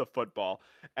the football.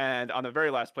 And on the very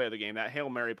last play of the game, that Hail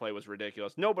Mary play was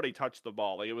ridiculous. Nobody touched the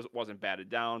ball. Like, it wasn't batted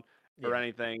down or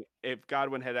anything. If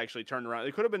Godwin had actually turned around,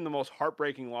 it could have been the most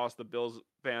heartbreaking loss the Bills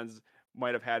fans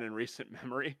might have had in recent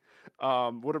memory.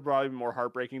 Would have probably been more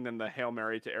heartbreaking than the Hail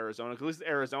Mary to Arizona, because at least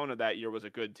Arizona that year was a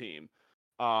good team.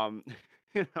 So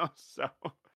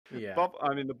yeah. But,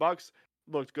 I mean, the Bucks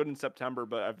looked good in September,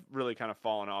 but I've really kind of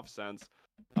fallen off since.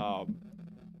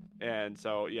 And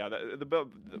so yeah,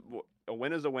 a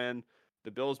win is a win.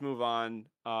 The Bills move on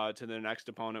to their next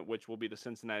opponent, which will be the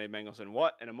Cincinnati Bengals. And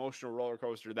what an emotional roller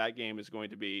coaster that game is going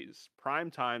to be. It's prime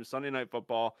time, Sunday Night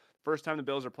Football. First time the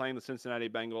Bills are playing the Cincinnati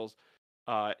Bengals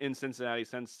in Cincinnati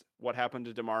since what happened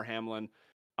to Damar Hamlin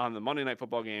on the Monday Night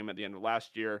Football game at the end of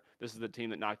last year. This is the team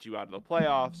that knocked you out of the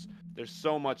playoffs. There's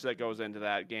so much that goes into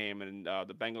that game, and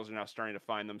the Bengals are now starting to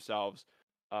find themselves.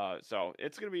 So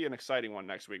it's going to be an exciting one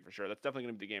next week for sure. That's definitely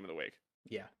going to be the game of the week.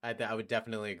 Yeah, I would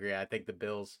definitely agree. I think the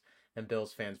Bills and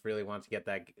Bills fans really want to get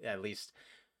that, at least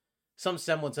some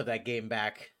semblance of that game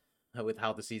back with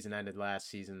how the season ended last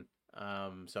season.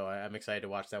 So I'm excited to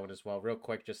watch that one as well. Real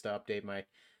quick, just to update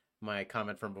my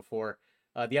comment from before.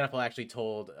 The NFL actually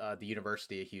told the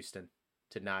University of Houston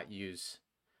to not use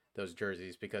those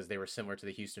jerseys because they were similar to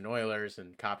the Houston Oilers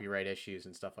and copyright issues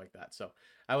and stuff like that. So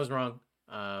I was wrong.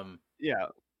 Yeah.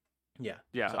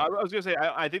 So, I was gonna say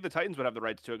I think the Titans would have the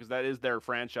rights to it because that is their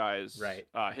franchise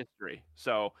history.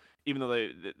 So even though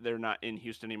they're not in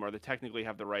Houston anymore, they technically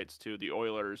have the rights to the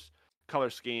Oilers color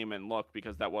scheme and look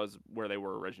because that was where they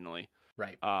were originally.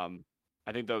 Right.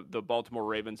 I think the Baltimore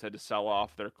Ravens had to sell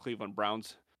off their Cleveland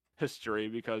Browns history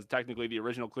because technically the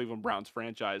original Cleveland Browns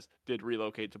franchise did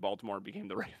relocate to Baltimore and became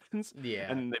the Ravens. Yeah.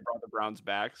 And then they brought the Browns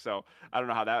back. So I don't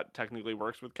know how that technically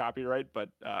works with copyright, but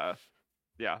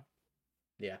yeah.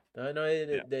 Yeah. No,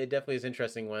 it definitely is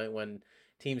interesting when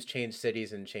teams change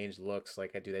cities and change looks.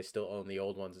 Like, do they still own the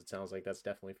old ones? It sounds like that's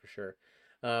definitely for sure.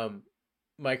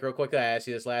 Mike, real quick, I asked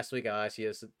you this last week. I'll ask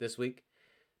you this week.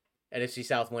 NFC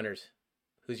South winners.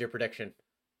 Who's your prediction?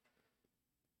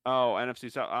 Oh,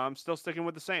 NFC South. I'm still sticking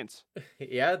with the Saints.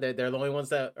 Yeah, they're the only ones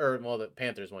that, or well, the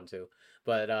Panthers won too,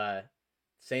 but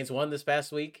Saints won this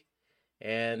past week,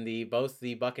 and both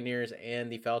the Buccaneers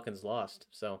and the Falcons lost.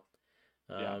 So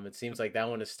Yeah. it seems like that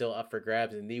one is still up for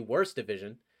grabs in the worst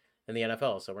division in the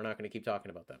NFL. So we're not going to keep talking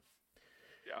about them.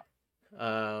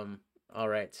 Yeah. All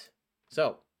right.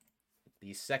 So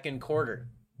the second quarter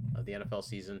of the NFL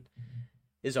season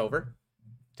is over,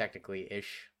 technically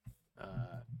ish.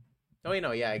 Oh,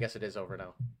 yeah, I guess it is over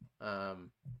now.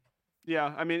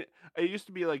 Yeah, I mean, it used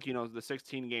to be like, the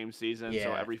 16 game season, so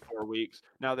Yeah, every 4 weeks.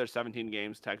 Now there's 17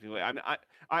 games technically. I mean,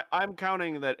 I'm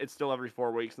counting that it's still every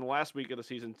 4 weeks, and the last week of the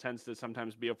season tends to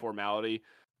sometimes be a formality,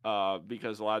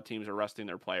 because a lot of teams are resting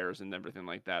their players and everything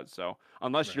like that. So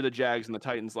unless you're right. the Jags and the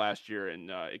Titans last year, and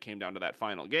it came down to that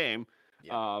final game,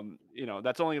 Yeah,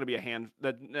 that's only going to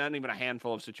be not even a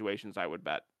handful of situations, I would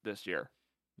bet this year.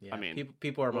 I yeah. mean,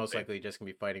 People are we'll most see. likely just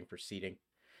gonna be fighting for seeding.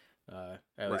 At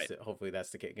Right. least hopefully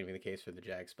that's gonna be the case for the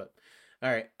Jags. But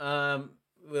all right,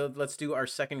 let's do our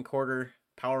second quarter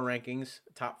power rankings,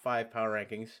 top five power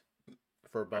rankings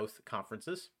for Okay. both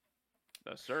conferences.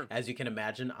 Yes, sir. As you can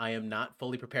imagine, I am not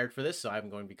fully prepared for this, so I'm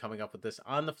going to be coming up with this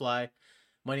on the fly.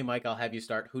 Money Mike, I'll have you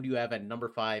start. Who do you have at number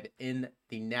five in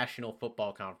the National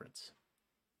Football Conference?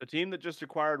 The team that just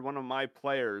acquired one of my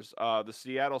players, the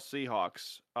Seattle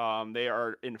Seahawks, they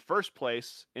are in first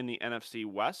place in the NFC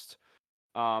West.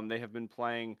 They have been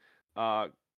playing, uh,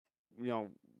 you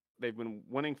know, they've been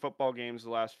winning football games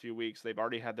the last few weeks. They've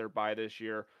already had their bye this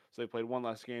year, so they played one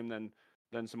less game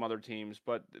than some other teams.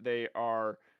 But they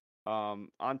are on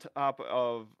top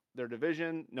of their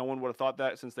division. No one would have thought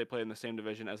that since they played in the same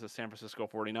division as the San Francisco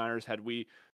 49ers. Had we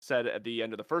said at the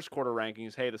end of the first quarter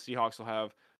rankings, hey, the Seahawks will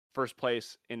have first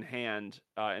place in hand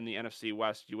in the NFC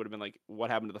West, you would have been like, what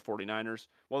happened to the 49ers?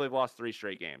 Well, they've lost 3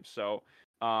 straight games. So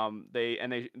the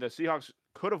Seahawks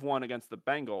could have won against the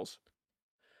Bengals,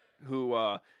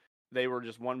 who they were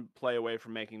just one play away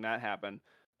from making that happen.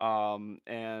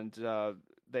 And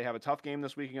they have a tough game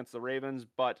this week against the Ravens,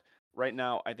 but right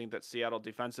now I think that Seattle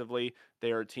defensively,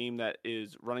 they are a team that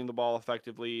is running the ball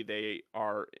effectively. They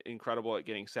are incredible at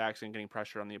getting sacks and getting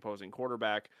pressure on the opposing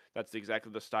quarterback. That's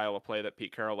exactly the style of play that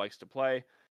Pete Carroll likes to play.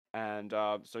 And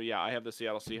so, yeah, I have the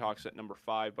Seattle Seahawks at number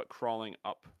 5, but crawling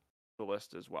up the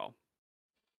list as well.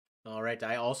 All right,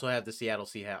 I also have the Seattle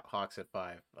Seahawks at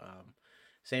five.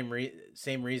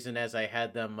 Same reason as I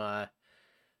had them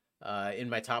in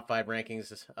my top five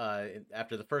rankings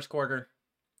after the first quarter.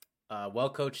 Well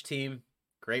coached team,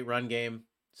 great run game,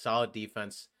 solid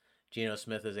defense. Geno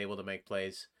Smith is able to make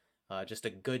plays. Just a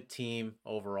good team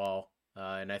overall,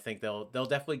 and I think they'll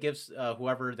definitely give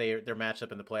whoever their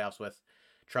matchup in the playoffs with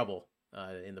trouble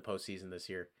in the postseason this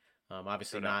year.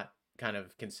 Obviously No doubt. not kind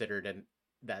of considered in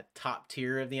that top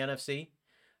tier of the NFC,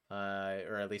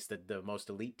 or at least the most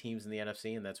elite teams in the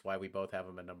NFC, and that's why we both have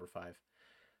them at number five.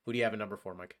 Who do you have at number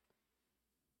four, Mike?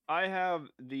 I have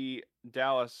the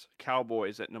Dallas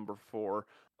Cowboys at number 4,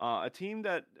 a team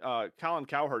that Colin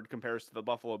Cowherd compares to the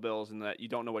Buffalo Bills in that you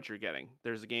don't know what you're getting.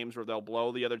 There's games where they'll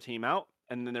blow the other team out,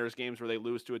 and then there's games where they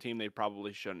lose to a team they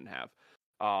probably shouldn't have.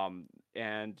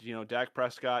 And Dak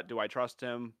Prescott, do I trust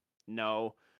him?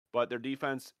 No, but their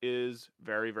defense is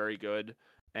very, very good,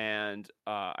 and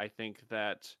I think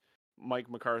that Mike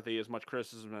McCarthy, as much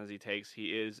criticism as he takes, he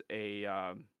is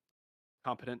a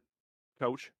competent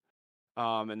coach.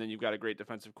 And then you've got a great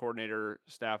defensive coordinator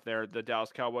staff there. The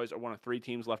Dallas Cowboys are one of 3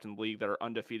 teams left in the league that are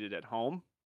undefeated at home.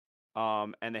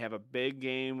 And they have a big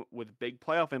game with big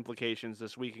playoff implications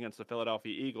this week against the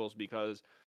Philadelphia Eagles, because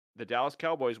the Dallas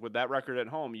Cowboys, with that record at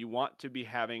home, you want to be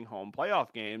having home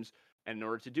playoff games. And in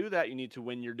order to do that, you need to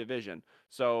win your division.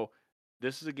 So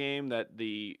this is a game that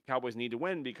the Cowboys need to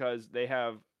win because they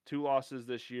have 2 losses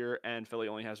this year and Philly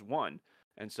only has 1.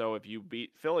 And so if you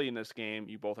beat Philly in this game,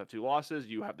 you both have 2 losses.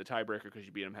 You have the tiebreaker because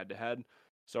you beat them head to head.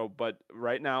 So, but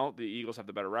right now the Eagles have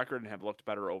the better record and have looked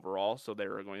better overall. So they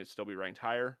are going to still be ranked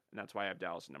higher. And that's why I have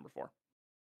Dallas at number 4.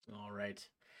 All right.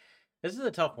 This is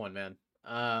a tough one, man.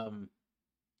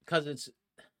 Because it's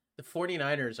the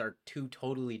 49ers are two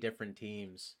totally different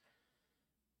teams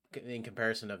in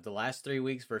comparison of the last 3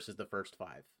 weeks versus the first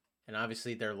five. And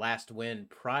obviously their last win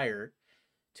prior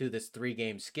to this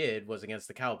 3-game skid was against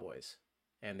the Cowboys.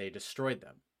 And they destroyed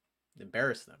them,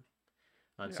 embarrassed them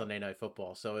on Yeah. Sunday Night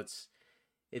Football. So it's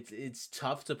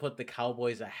tough to put the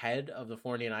Cowboys ahead of the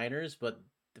 49ers, but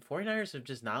the 49ers have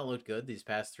just not looked good these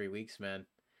past 3 weeks, man,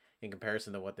 in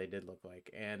comparison to what they did look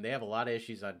like. And they have a lot of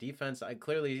issues on defense.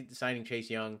 Clearly signing Chase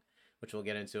Young, which we'll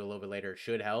get into a little bit later,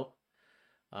 should help.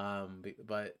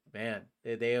 But man,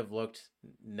 they have looked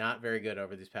not very good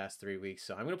over these past 3 weeks.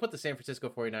 So I'm going to put the San Francisco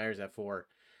 49ers at 4.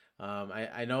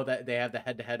 I know that they have the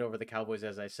head-to-head over the Cowboys,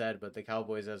 as I said, but the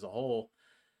Cowboys as a whole,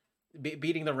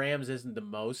 beating the Rams isn't the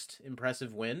most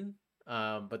impressive win,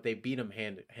 but they beat them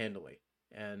handily,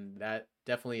 and that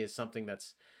definitely is something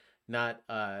that's not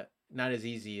as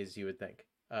easy as you would think.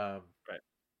 Right.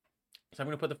 So I'm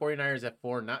going to put the 49ers at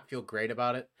 4, not feel great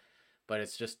about it, but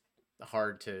it's just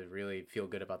hard to really feel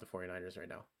good about the 49ers right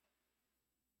now.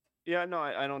 Yeah, no,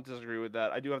 I don't disagree with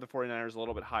that. I do have the 49ers a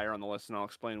little bit higher on the list, and I'll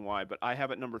explain why. But I have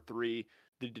at number 3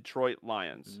 the Detroit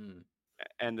Lions. Mm,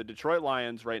 And the Detroit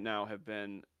Lions right now have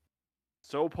been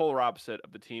so polar opposite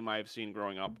of the team I have seen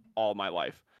growing up all my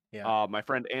life. yeah. My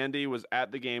friend Andy was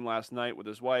at the game last night with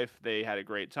his wife. They had a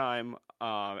great time.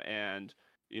 And,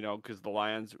 because the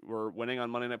Lions were winning on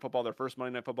Monday Night Football, their first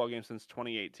Monday Night Football game since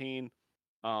 2018.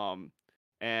 Look,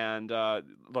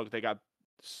 they got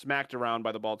smacked around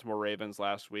by the Baltimore Ravens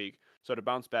last week. So to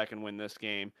bounce back and win this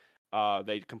game,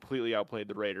 they completely outplayed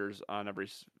the Raiders on every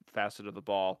facet of the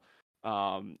ball.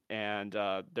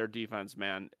 Their defense,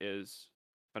 man, is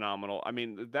phenomenal. I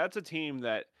mean, that's a team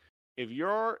that if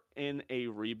you're in a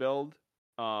rebuild,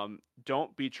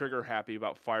 don't be trigger happy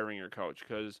about firing your coach,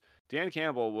 because Dan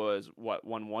Campbell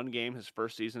won one game his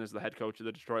first season as the head coach of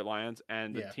the Detroit Lions,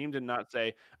 and the Yeah. team did not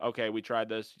say, okay, we tried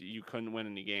this, you couldn't win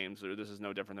any games, or this is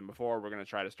no different than before, we're going to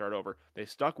try to start over. They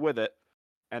stuck with it,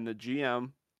 and the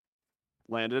GM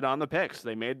landed on the picks.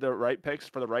 They made the right picks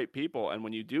for the right people, and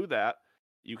when you do that,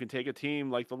 you can take a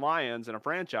team like the Lions and a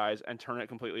franchise and turn it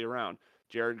completely around.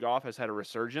 Jared Goff has had a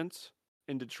resurgence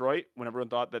in Detroit when everyone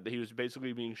thought that he was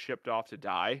basically being shipped off to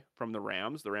die from the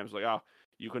Rams. The Rams were like, oh,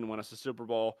 you couldn't win us a Super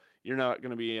Bowl. You're not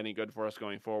going to be any good for us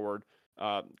going forward.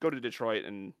 Go to Detroit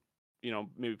and,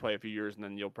 maybe play a few years, and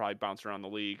then you'll probably bounce around the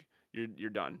league. You're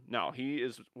done. No, he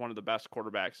is one of the best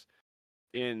quarterbacks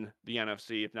in the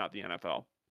NFC, if not the NFL.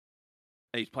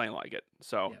 And he's playing like it.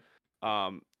 So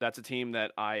that's a team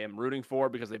that I am rooting for,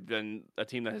 because they've been a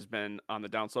team that has been on the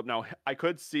downslope. Now, I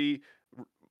could see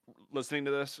listening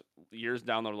to this years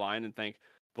down the line and think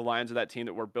the Lions are that team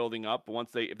that we're building up. But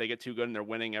if they get too good and they're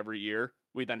winning every year,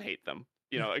 we then hate them.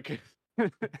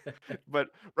 But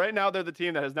right now they're the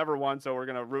team that has never won, so we're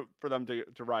gonna root for them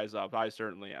to rise up. I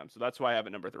certainly am. So that's why I have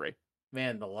it number 3.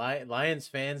 Man, the Lions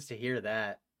fans, to hear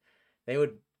that, they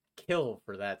would kill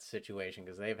for that situation,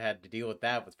 because they've had to deal with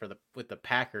that with the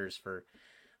Packers for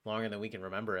longer than we can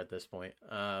remember at this point.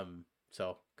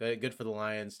 So good for the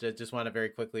Lions. Just want to very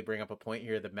quickly bring up a point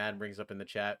here that Matt brings up in the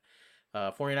chat.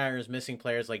 49ers missing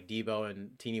players like Debo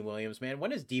and Teeny Williams. Man,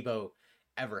 when is Debo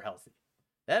ever healthy?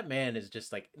 That man is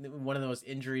just like one of the most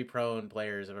injury-prone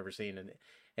players I've ever seen.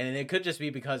 And it could just be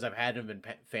because I've had him in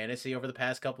fantasy over the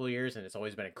past couple of years, and it's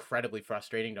always been incredibly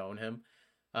frustrating to own him.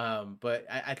 But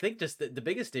I think just the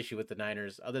biggest issue with the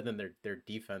Niners, other than their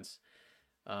defense,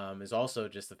 is also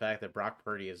just the fact that Brock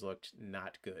Purdy has looked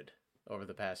not good over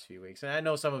the past few weeks. And I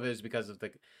know some of it is because of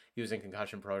he was in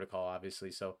concussion protocol,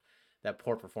 obviously. So that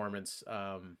poor performance.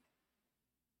 Who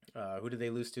did they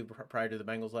lose to prior to the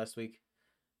Bengals last week?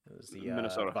 It was the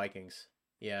Minnesota Vikings.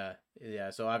 Yeah.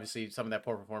 So obviously some of that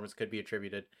poor performance could be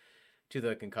attributed to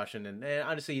the concussion. And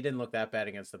honestly, he didn't look that bad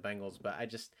against the Bengals. But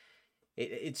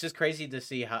it's just crazy to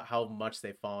see how much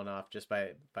they've fallen off just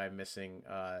by missing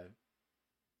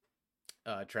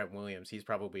Trent Williams. He's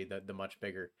probably the much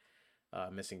bigger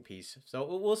missing piece.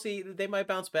 So we'll see. They might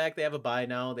bounce back. They have a bye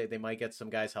now. They might get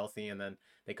some guys healthy, and then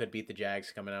they could beat the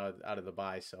Jags coming out of the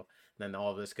bye. So then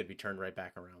all of this could be turned right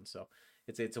back around. So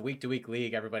it's a week-to-week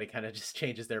league. Everybody kind of just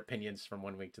changes their opinions from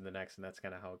one week to the next, and that's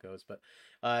kind of how it goes. But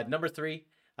number 3,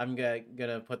 I'm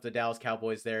gonna put the Dallas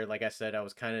Cowboys there. Like I said, I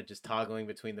was kind of just toggling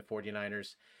between the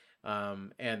 49ers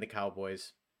and the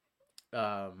Cowboys.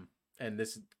 And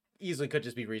this easily could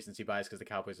just be recency bias because the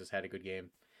Cowboys just had a good game.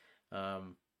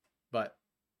 But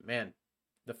man,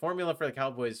 the formula for the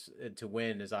Cowboys to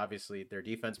win is obviously their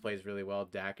defense plays really well.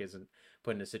 Dak isn't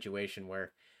put in a situation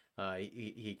where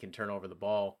he can turn over the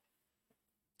ball.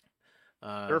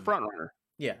 They're a front runner.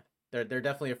 Yeah, they're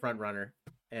definitely a front runner,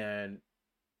 and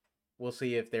we'll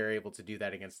see if they're able to do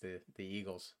that against the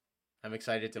Eagles. I'm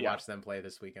excited to watch them play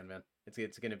this weekend, man.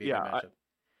 It's going to be a good matchup.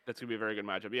 That's going to be a very good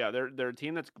matchup. Yeah, they're a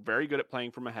team that's very good at playing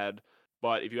from ahead.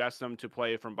 But if you ask them to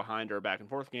play from behind or a back and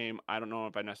forth game, I don't know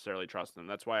if I necessarily trust them.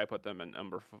 That's why I put them in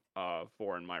number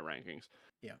 4 in my rankings.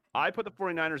 Yeah. I put the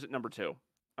 49ers at number 2.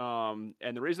 And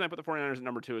the reason I put the 49ers at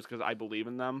number 2 is because I believe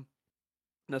in them.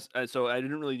 So I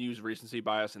didn't really use recency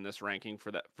bias in this ranking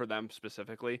for them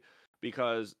specifically,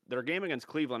 because their game against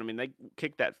Cleveland, I mean, they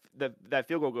kicked that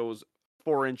field goal goes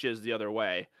 4 inches the other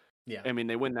way. Yeah. I mean,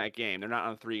 they win that game. They're not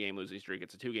on a 3-game losing streak.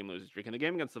 It's a 2-game losing streak. And the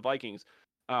game against the Vikings,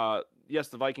 yes,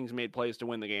 the Vikings made plays to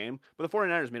win the game, but the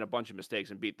 49ers made a bunch of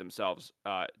mistakes and beat themselves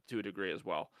to a degree as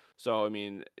well. So, I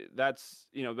mean, that's,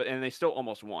 and they still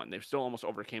almost won. They still almost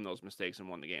overcame those mistakes and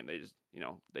won the game. They just,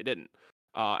 they didn't.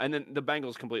 And then the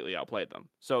Bengals completely outplayed them.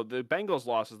 So the Bengals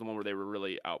loss is the one where they were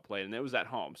really outplayed, and it was at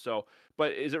home. So,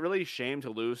 but is it really a shame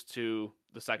to lose to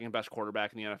the second best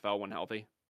quarterback in the NFL when healthy?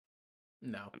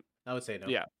 No, I would say no.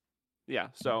 Yeah. Yeah.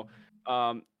 So,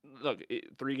 look,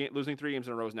 losing 3 games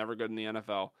in a row is never good in the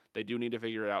NFL. They do need to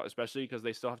figure it out, especially because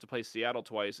they still have to play Seattle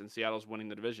twice, and Seattle's winning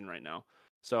the division right now.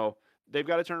 So they've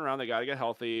got to turn around. They got to get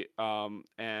healthy.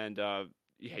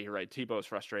 Yeah, you're right. Tebow's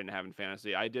frustrating to have in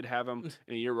fantasy. I did have him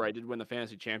in a year where I did win the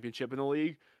fantasy championship in the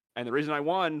league, and the reason I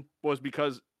won was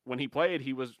because when he played,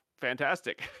 he was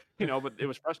fantastic. But it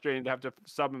was frustrating to have to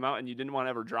sub him out, and you didn't want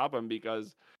to ever drop him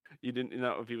because you didn't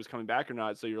know if he was coming back or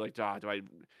not. So you're like,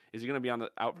 is he going to be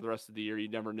out for the rest of the year? You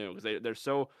never knew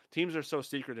because teams are so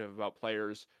secretive about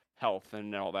players' health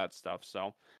and all that stuff.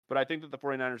 So, but I think that the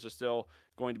 49ers are still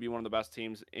going to be one of the best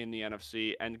teams in the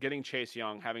NFC, and having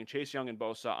Chase Young and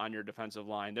Bosa on your defensive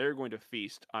line, they're going to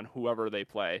feast on whoever they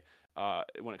play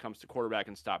when it comes to quarterback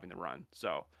and stopping the run.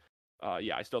 So,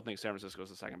 yeah, I still think San Francisco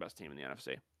is the second best team in the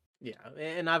NFC. Yeah,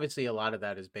 and obviously a lot of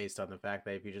that is based on the fact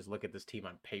that if you just look at this team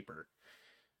on paper,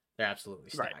 they're absolutely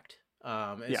stacked.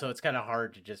 Right. And so it's kind of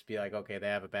hard to just be like, okay, they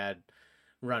have a bad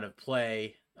run of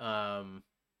play.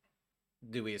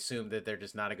 Do we assume that they're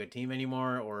just not a good team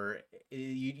anymore, or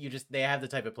they have the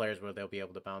type of players where they'll be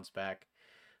able to bounce back?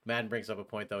 Madden brings up a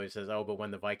point though. He says, "Oh, but when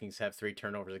the Vikings have 3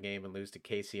 turnovers a game and lose to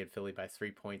KC and Philly by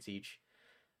 3 points each,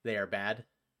 they are bad."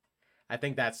 I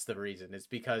think that's the reason. It's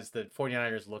because the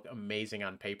 49ers look amazing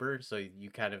on paper, so you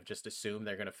kind of just assume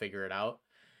they're going to figure it out.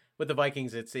 With the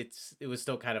Vikings, it was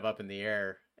still kind of up in the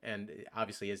air, and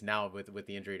obviously is now with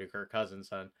the injury to Kirk Cousins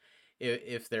on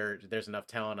if there's enough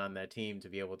talent on that team to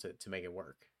be able to make it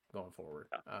work going forward.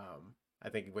 I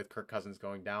think with Kirk Cousins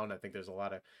going down, I think there's a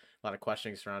lot of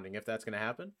questioning surrounding if that's going to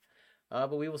happen.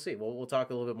 But we will see. We'll talk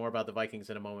a little bit more about the Vikings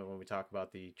in a moment when we talk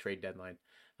about the trade deadline.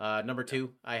 Number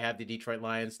 2, I have the Detroit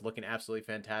Lions looking absolutely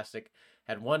fantastic.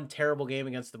 Had one terrible game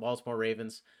against the Baltimore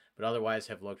Ravens, but otherwise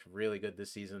have looked really good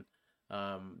this season.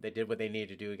 They did what they needed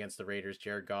to do against the Raiders.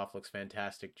 Jared Goff looks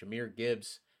fantastic. Jahmyr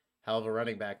Gibbs, hell of a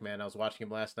running back, man. I was watching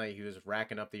him last night. He was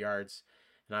racking up the yards.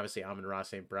 And obviously Amon-Ra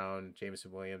St. Brown,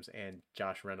 Jameson Williams, and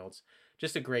Josh Reynolds.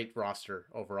 Just a great roster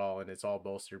overall, and it's all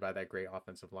bolstered by that great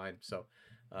offensive line. So,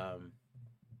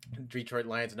 Detroit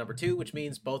Lions number 2, which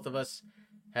means both of us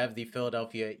have the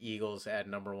Philadelphia Eagles at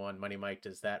number 1. Money Mike,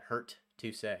 does that hurt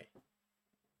to say?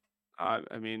 I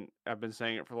mean, I've been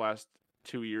saying it for the last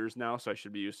 2 years now, so I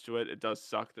should be used to it. It does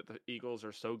suck that the Eagles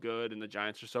are so good and the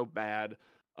Giants are so bad.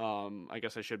 I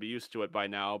guess I should be used to it by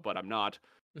now, but I'm not.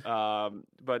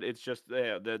 But it's just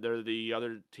they're the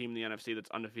other team in the NFC that's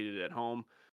undefeated at home.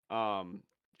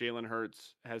 Jalen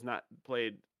Hurts has not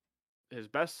played his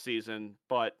best season,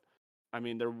 but I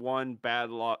mean, they're one bad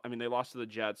loss. I mean, they lost to the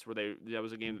Jets, where that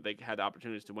was a game that they had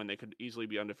opportunities to win. They could easily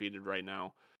be undefeated right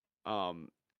now. When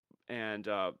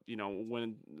the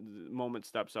moment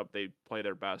steps up, they play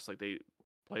their best. Like they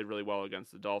played really well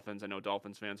against the Dolphins. I know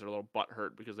Dolphins fans are a little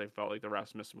butthurt because they felt like the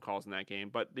refs missed some calls in that game,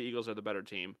 but the Eagles are the better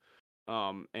team.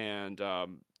 They're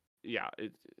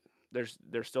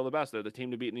still the best. They're the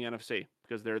team to beat in the NFC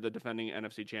because they're the defending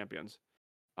NFC champions.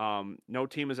 No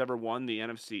team has ever won the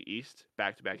NFC East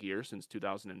back-to-back years since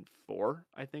 2004,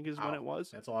 I think is when it was.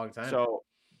 That's a long time. So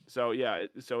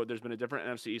there's been a different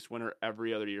NFC East winner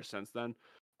every other year since then.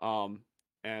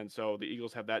 And so the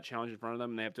Eagles have that challenge in front of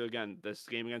them, and they have to, again, this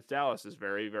game against Dallas is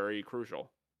very, very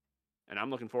crucial. And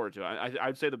I'm looking forward to it.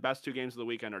 I'd say the best 2 games of the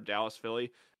weekend are Dallas,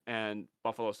 Philly, and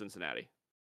Buffalo, Cincinnati.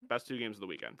 Best 2 games of the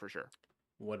weekend, for sure.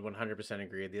 Would 100%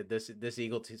 agree. This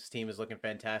Eagles team is looking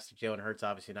fantastic. Jalen Hurts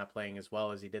obviously not playing as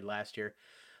well as he did last year.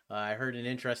 I heard an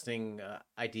interesting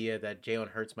idea that Jalen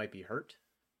Hurts might be hurt,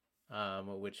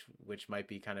 which might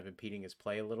be kind of impeding his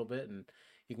play a little bit. And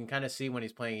you can kind of see when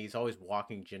he's playing, he's always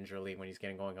walking gingerly when he's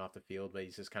going off the field, but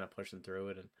he's just kind of pushing through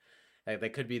it. And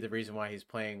that could be the reason why he's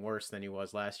playing worse than he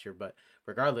was last year. But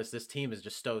regardless, this team is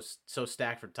just so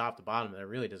stacked from top to bottom that it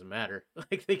really doesn't matter.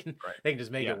 Like they can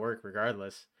just make it work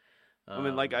regardless. I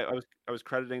mean, like I was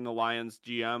crediting the Lions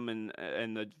GM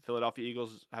and the Philadelphia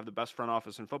Eagles have the best front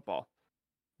office in football.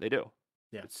 They do.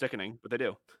 Yeah, it's sickening, but they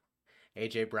do.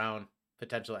 AJ Brown,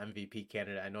 potential MVP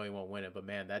candidate. I know he won't win it, but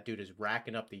man, that dude is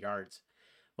racking up the yards.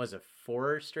 Was it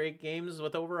 4 straight games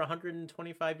with over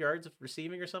 125 yards of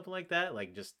receiving or something like that?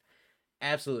 Like just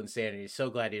absolute insanity. So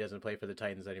glad he doesn't play for the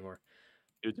Titans anymore.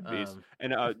 It's a beast.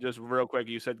 And just real quick,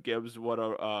 you said Gibbs, what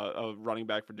a running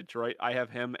back for Detroit. I have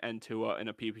him and Tua in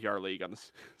a PPR league on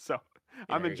this. So I'm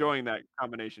There you go. enjoying that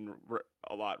combination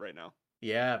a lot right now.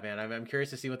 Yeah, man. I'm curious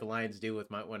to see what the Lions do with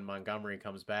when Montgomery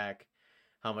comes back.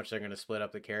 How much they're going to split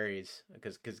up the carries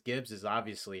because Gibbs is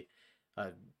obviously a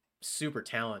super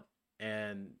talent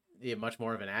and yeah, much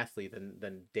more of an athlete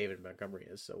than David Montgomery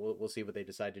is. So we'll see what they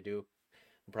decide to do.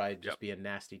 It'll probably Yep. just be a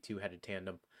nasty two-headed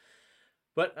tandem.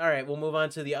 But all right, we'll move on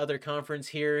to the other conference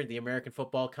here, the American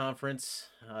Football Conference.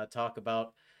 Talk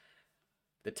about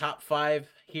the top five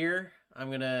here.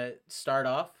 I'm gonna start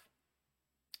off.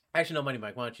 Actually, no, Money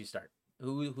Mike. Why don't you start?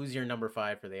 Who's your number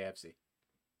five for the AFC?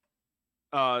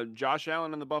 Josh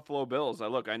Allen and the Buffalo Bills.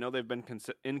 I know they've been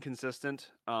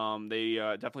inconsistent. They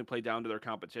definitely play down to their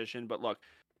competition, but look,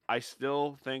 I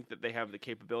still think that they have the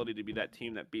capability to be that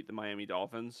team that beat the Miami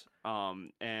Dolphins,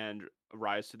 and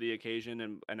rise to the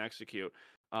occasion and execute.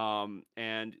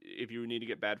 And if you need to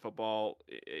get bad football,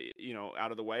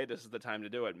 out of the way, this is the time to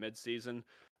do it. Mid-season,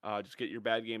 just get your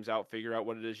bad games out, figure out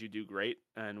what it is you do great,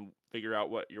 and figure out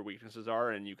what your weaknesses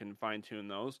are, and you can fine tune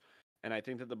those. And I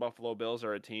think that the Buffalo Bills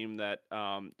are a team that,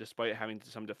 despite having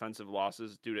some defensive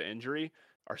losses due to injury,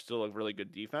 are still a really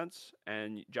good defense.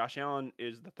 And Josh Allen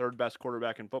is the third best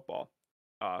quarterback in football.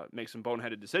 Makes some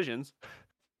boneheaded decisions,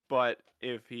 but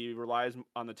if he relies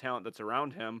on the talent that's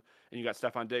around him, and you got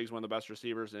Stephon Diggs, one of the best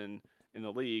receivers in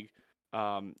the league,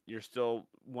 you're still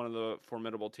one of the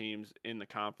formidable teams in the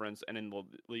conference and in the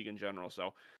league in general.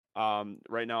 So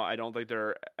right now, I don't think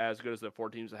they're as good as the four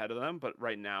teams ahead of them, but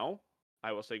right now,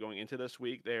 I will say going into this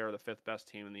week, they are the fifth best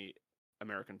team in the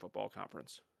American Football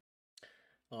Conference.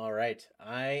 All right,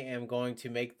 I am going to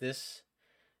make this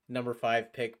number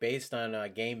five pick based on a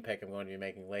game pick I'm going to be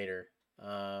making later.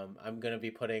 I'm going to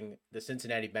be putting the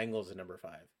Cincinnati Bengals at number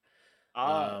five.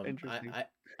 Ah, Um, I, interesting. I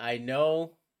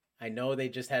I know they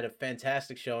just had a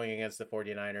fantastic showing against the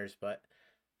 49ers, but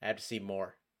I have to see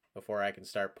more before I can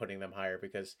start putting them higher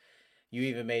because you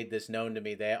even made this known to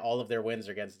me. They all of their wins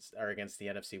are against the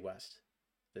NFC West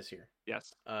this year.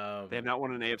 Yes. They Um, have not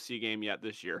won an AFC game yet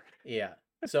this year. yeah.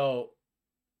 So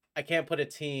I can't put a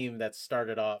team that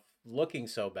started off looking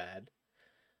so bad,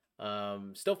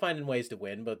 still finding ways to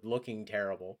win, but looking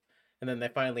terrible. And then they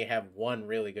finally have one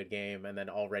really good game and then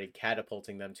already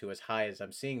catapulting them to as high as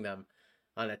I'm seeing them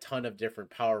on a ton of different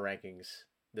power rankings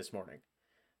this morning.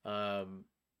 Um,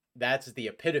 that's the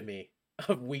epitome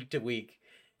of week to week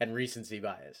and recency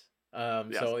bias.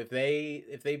 Yes. So if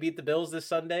they beat the Bills this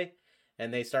Sunday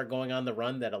and they start going on the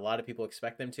run that a lot of people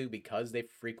expect them to because they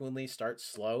frequently start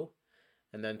slow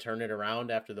and then turn it around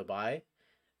after the bye,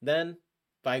 then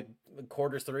by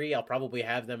quarter three, I'll probably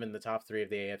have them in the top three of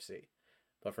the AFC.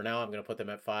 But for now, I'm going to put them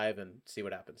at five and see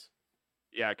what happens.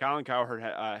 Yeah, Colin Cowherd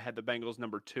had the Bengals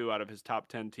number 2 out of his top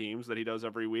 10 teams that he does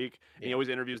every week. And he Yeah. always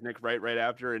interviews Nick Wright right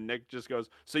after, and Nick just goes,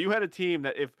 "So you had a team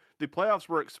that if the playoffs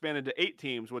were expanded to 8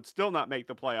 teams would still not make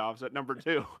the playoffs at number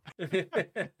 2."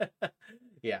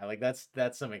 Yeah, like that's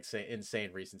some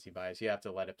insane recency bias. You have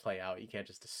to let it play out. You can't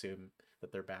just assume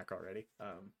that they're back already.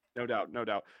 No doubt, no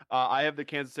doubt. I have the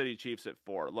Kansas City Chiefs at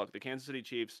 4. Look, the Kansas City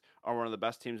Chiefs are one of the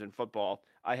best teams in football.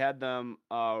 I had them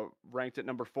ranked at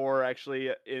number 4 actually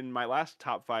in my last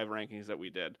top 5 rankings that we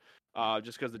did,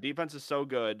 just because the defense is so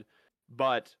good,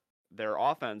 but their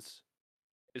offense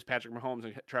is Patrick Mahomes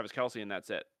and Travis Kelce, and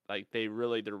that's it. Like their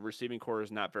receiving core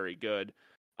is not very good,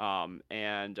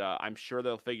 and I'm sure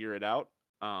they'll figure it out.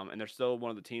 And they're still one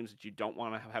of the teams that you don't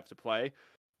want to have to play.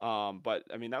 But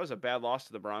I mean, that was a bad loss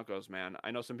to the Broncos, man.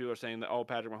 I know some people are saying that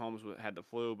Patrick Mahomes had the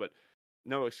flu, but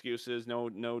no excuses,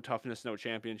 no toughness, no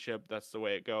championship. That's the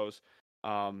way it goes.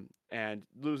 And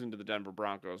losing to the Denver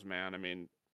Broncos, man. I mean,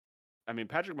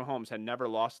 Patrick Mahomes had never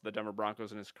lost to the Denver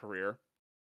Broncos in his career.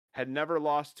 Had never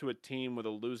lost to a team with a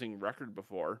losing record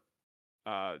before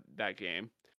that game.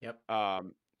 yep.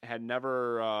 Had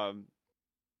never. I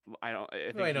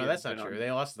think Wait, he no, had that's not been true. on.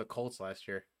 They lost to the Colts last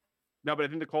year. No, but I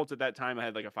think the Colts at that time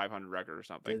had like a 500 record or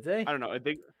something. Did they? I don't know. I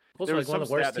think Colts there were was like one some of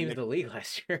the worst stat that teams in Nick. the league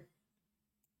last year.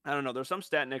 I don't know. There's some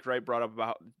stat Nick Wright brought up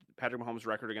about Patrick Mahomes'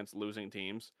 record against losing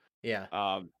teams. Yeah.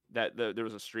 There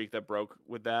was a streak that broke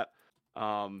with that.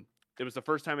 It was the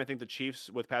first time I think the Chiefs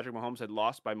with Patrick Mahomes had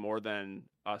lost by more than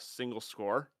a single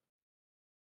score.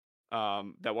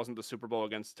 That wasn't the Super Bowl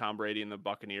against Tom Brady and the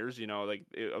Buccaneers. In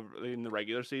the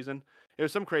regular season, it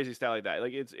was some crazy stat like that.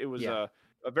 Like it was Yeah.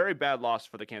 a very bad loss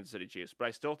for the Kansas City Chiefs, but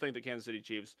I still think the Kansas City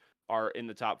Chiefs are in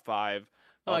the top 5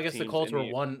 Oh, I of guess the teams Colts in were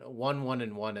the.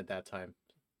 1-1-1 at that time.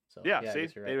 So Yeah, yeah, I see,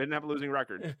 guess you're they right. didn't have a losing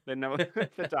record. They didn't have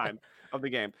the time of the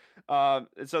game.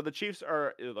 So the Chiefs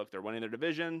look, they're winning their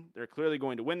division. They're clearly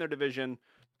going to win their division.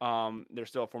 They're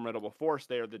still a formidable force.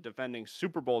 They are the defending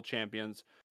Super Bowl champions.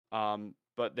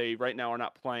 But they right now are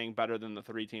not playing better than the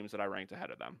 3 teams that I ranked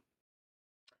ahead of them.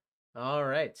 All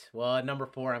right. Well, at number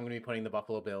 4, I'm going to be putting the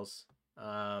Buffalo Bills.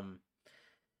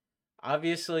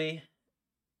 Obviously,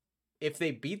 if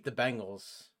they beat the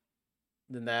Bengals,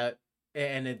 then that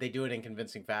and if they do it in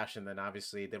convincing fashion, then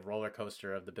obviously the roller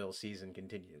coaster of the Bills season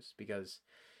continues because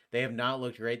they have not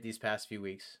looked great these past few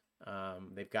weeks.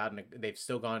 They've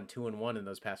still gone 2-1 in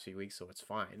those past few weeks, so it's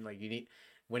fine. Like you need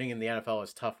winning in the NFL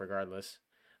is tough regardless.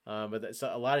 But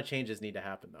a lot of changes need to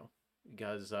happen though,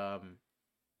 because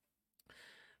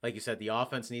like you said, the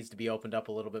offense needs to be opened up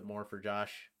a little bit more for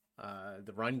Josh.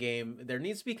 The run game, there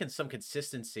needs to be some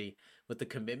consistency with the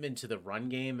commitment to the run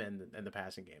game and the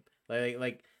passing game.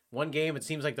 Like one game, it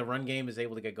seems like the run game is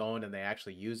able to get going and they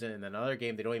actually use it, and then another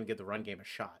game they don't even give the run game a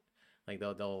shot. Like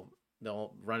they'll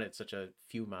run it such a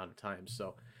few amount of times.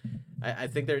 So I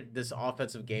think this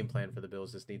offensive game plan for the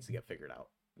Bills just needs to get figured out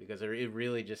because it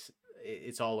really just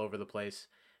it's all over the place.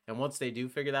 And once they do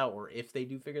figure that out, or if they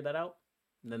do figure that out,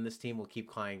 then this team will keep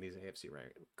climbing these AFC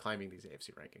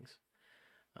rankings.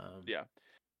 Yeah.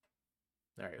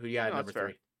 All right, who do you got at No, number that's fair.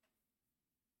 3?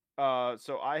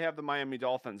 So I have the Miami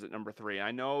Dolphins at number 3. I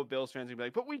know Bills fans can be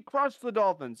like, but we crushed the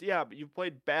Dolphins. Yeah, but you've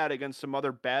played bad against some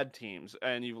other bad teams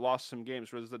and you've lost some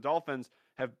games, whereas the Dolphins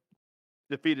have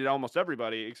defeated almost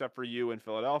everybody except for you and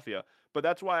Philadelphia. But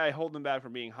that's why I hold them back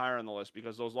from being higher on the list,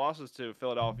 because those losses to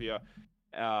Philadelphia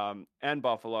and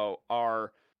Buffalo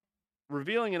are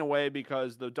revealing in a way,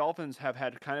 because the Dolphins have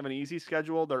had kind of an easy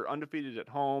schedule. They're undefeated at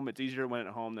home. It's easier to win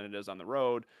at home than it is on the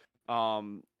road.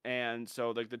 And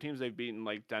so like the teams they've beaten,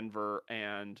 like Denver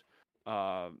and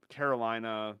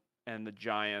Carolina and the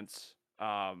Giants,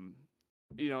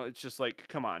 it's just like,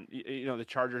 come on, the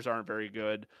Chargers aren't very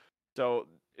good. So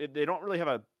they don't really have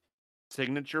a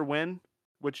signature win,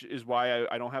 which is why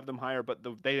I don't have them higher. But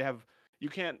you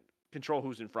can't control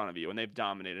who's in front of you, and they've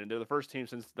dominated. And they're the first team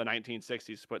since the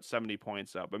 1960s to put 70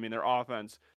 points up. I mean, their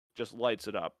offense just lights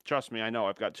it up. Trust me, I know.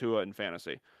 I've got Tua in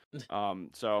fantasy.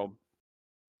 So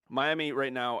Miami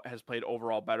right now has played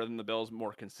overall better than the Bills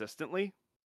more consistently.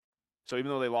 So even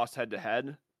though they lost head to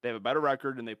head, they have a better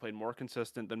record and they played more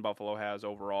consistent than Buffalo has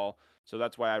overall. So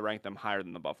that's why I rank them higher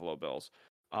than the Buffalo Bills.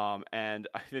 And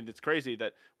I think it's crazy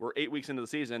that we're 8 weeks into the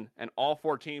season and all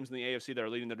 4 teams in the AFC that are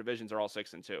leading their divisions are all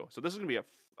 6-2. So this is going to be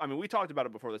we talked about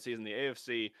it before the season. The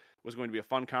AFC was going to be a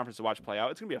fun conference to watch play out.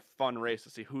 It's going to be a fun race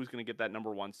to see who's going to get that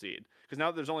number 1 seed. Because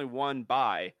now that there's only one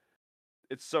bye,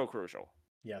 it's so crucial.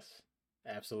 Yes,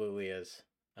 absolutely is.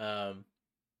 At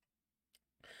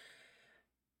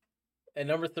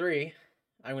number 3,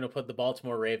 I'm going to put the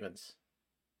Baltimore Ravens.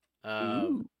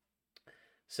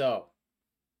 So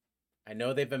I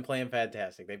know they've been playing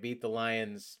fantastic. They beat the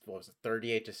Lions, what was it,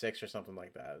 38-6 or something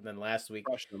like that. And then last week,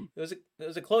 it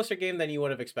was a closer game than you would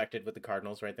have expected with the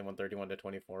Cardinals, right? They won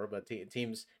 31-24. But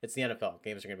teams, it's the NFL.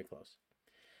 Games are going to be close.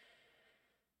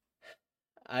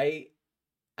 I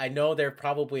know they're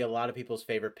probably a lot of people's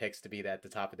favorite picks to be at the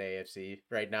top of the AFC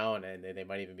right now, and they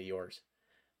might even be yours.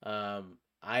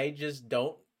 I just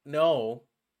don't know.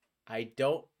 I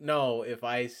don't know if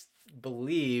I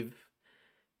believe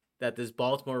that this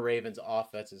Baltimore Ravens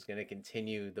offense is going to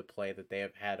continue the play that they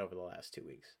have had over the last 2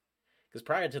 weeks. Because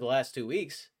prior to the last 2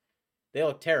 weeks, they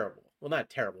look terrible. Well, not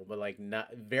terrible, but like not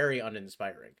very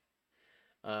uninspiring.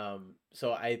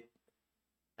 So I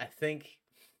think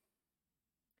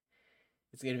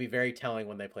it's going to be very telling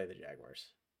when they play the Jaguars.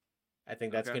 I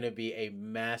think that's going to be a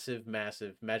massive,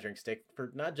 massive measuring stick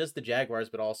for not just the Jaguars,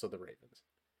 but also the Ravens.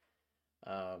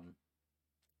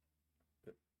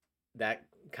 That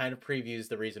kind of previews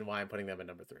the reason why I'm putting them at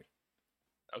number 3.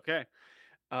 Okay.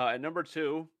 At number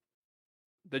 2,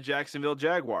 the Jacksonville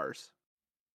Jaguars.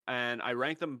 And I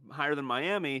rank them higher than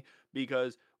Miami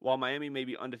because while Miami may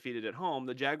be undefeated at home,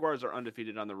 the Jaguars are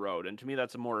undefeated on the road. And to me,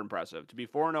 that's more impressive. To be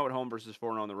 4-0 at home versus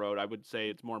 4-0 on the road, I would say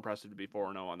it's more impressive to be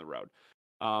 4-0 on the road.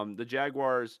 The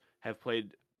Jaguars have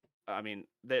played,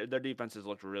 their defenses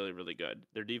looked really, really good.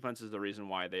 Their defense is the reason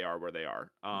why they are where they are.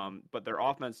 But their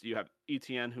offense, you have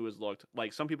Etienne, who has looked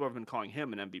like some people have been calling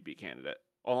him an MVP candidate,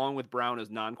 along with Brown as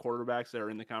non-quarterbacks that are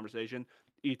in the conversation.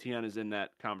 Etienne is in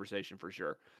that conversation for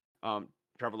sure.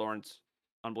 Trevor Lawrence,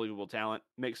 unbelievable talent,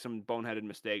 makes some boneheaded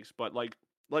mistakes, but like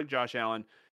Josh Allen,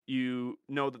 you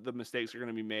know that the mistakes are going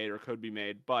to be made or could be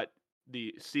made, but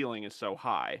the ceiling is so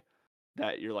high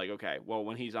that you're like, okay, well,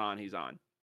 when he's on, he's on.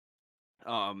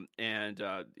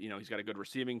 He's got a good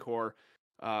receiving core,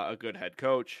 a good head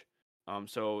coach.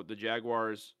 So the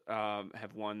Jaguars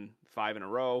have won 5 in a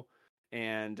row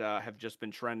and have just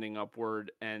been trending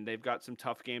upward, and they've got some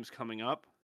tough games coming up,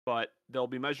 but they'll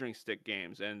be measuring stick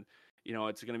games, and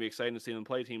it's going to be exciting to see them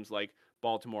play teams like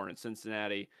Baltimore and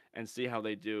Cincinnati and see how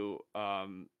they do,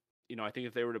 I think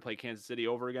if they were to play Kansas City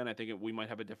over again, I think we might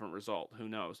have a different result. Who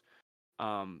knows?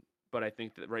 But I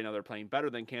think that right now they're playing better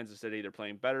than Kansas City. They're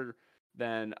playing better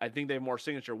than, I think they have more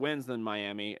signature wins than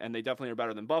Miami, and they definitely are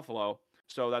better than Buffalo.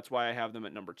 So that's why I have them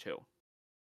at number 2.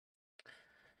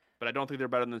 But I don't think they're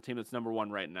better than the team that's number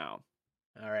 1 right now.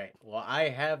 All right. Well, I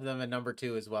have them at number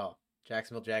 2 as well.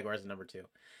 Jacksonville Jaguars at number 2.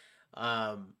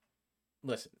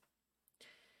 Listen,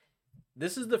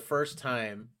 this is the first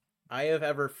time I have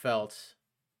ever felt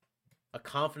a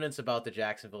confidence about the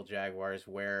Jacksonville Jaguars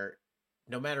where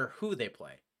no matter who they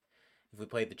play, if we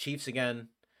play the Chiefs again,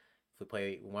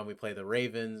 when we play the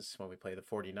Ravens, when we play the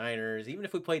 49ers, even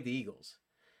if we played the Eagles,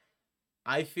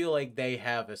 I feel like they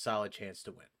have a solid chance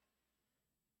to win.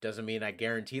 Doesn't mean I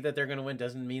guarantee that they're going to win.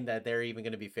 Doesn't mean that they're even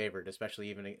going to be favored,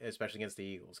 especially against the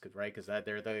Eagles, right? Because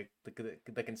they're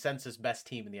the consensus best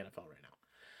team in the NFL right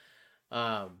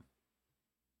now.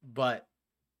 But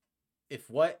if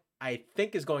what I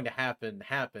think is going to happen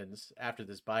happens after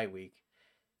this bye week,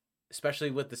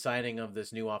 especially with the signing of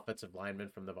this new offensive lineman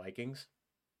from the Vikings,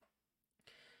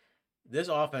 this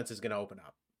offense is going to open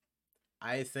up.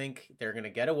 I think they're going to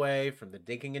get away from the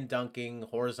dinking and dunking,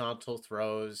 horizontal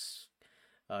throws,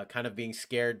 kind of being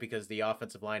scared because the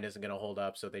offensive line isn't going to hold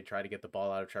up, so they try to get the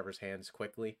ball out of Trevor's hands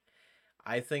quickly.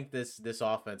 I think this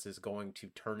offense is going to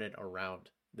turn it around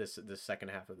this second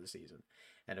half of the season.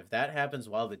 And if that happens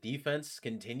while the defense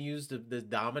continues the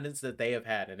dominance that they have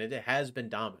had, and it has been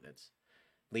dominance,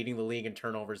 leading the league in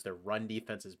turnovers, their run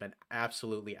defense has been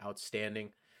absolutely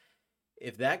outstanding.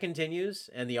 If that continues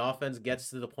and the offense gets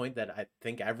to the point that I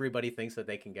think everybody thinks that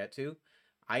they can get to,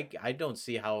 I don't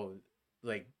see how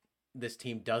this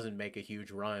team doesn't make a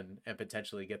huge run and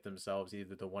potentially get themselves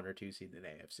either the 1 or 2 seed in the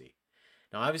AFC.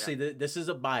 Now, obviously, this is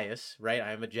a bias, right?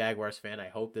 I am a Jaguars fan. I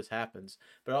hope this happens,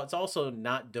 but it's also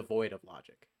not devoid of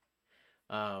logic.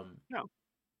 No.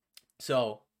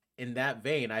 So, in that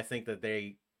vein, I think that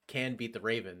they can beat the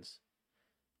Ravens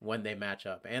when they match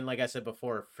up. And like I said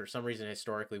before, for some reason,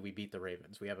 historically, we beat the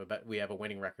Ravens. We have a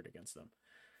winning record against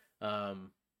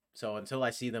them. So until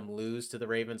I see them lose to the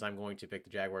Ravens, I'm going to pick the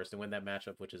Jaguars to win that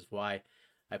matchup, which is why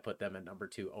I put them at number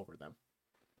 2 over them.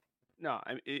 No,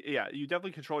 yeah, you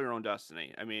definitely control your own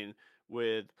destiny. I mean,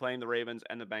 with playing the Ravens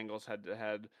and the Bengals head to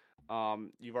head,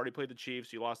 you've already played the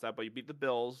Chiefs. You lost that, but you beat the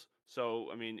Bills. So,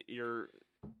 I mean, you're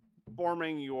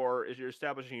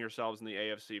establishing yourselves in the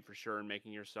AFC for sure and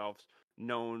making yourselves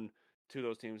known to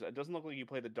those teams. It doesn't look like you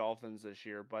play the Dolphins this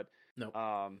year, but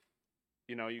no.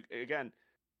 You again,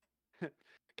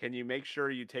 can you make sure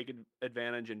you take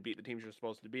advantage and beat the teams you're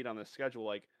supposed to beat on this schedule?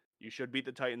 Like, you should beat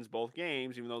the Titans both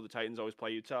games, even though the Titans always play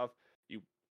you tough. You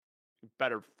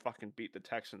better fucking beat the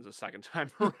Texans a second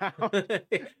time around.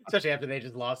 Especially after they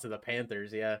just lost to the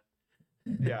Panthers, yeah.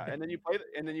 Yeah, and then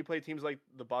you play teams like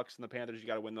the Bucks and the Panthers. You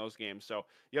got to win those games. So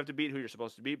you have to beat who you're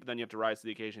supposed to beat, but then you have to rise to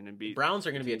the occasion and beat. The Browns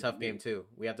are going to be a tough game too.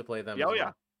 We have to play them. Yeah, as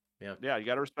well. Yeah. You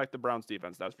got to respect the Browns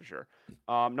defense. That's for sure.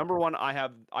 Number 1,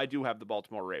 I do have the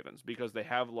Baltimore Ravens because they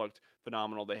have looked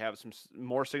phenomenal. They have some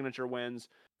more signature wins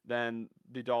than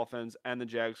the Dolphins and the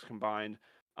Jags combined.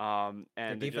 And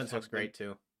the defense looks great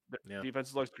too. The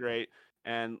defense looks great,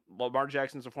 and Lamar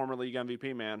Jackson's a former league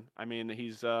MVP, man. I mean,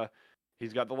 he's got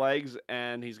the legs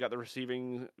and he's got the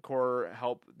receiving core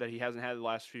help that he hasn't had the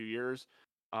last few years.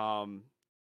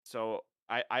 So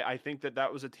I think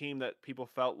that was a team that people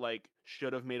felt like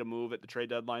should have made a move at the trade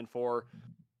deadline for,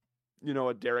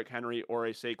 a Derrick Henry or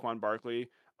a Saquon Barkley.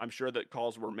 I'm sure that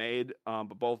calls were made,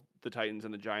 but both the Titans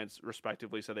and the Giants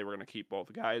respectively said they were going to keep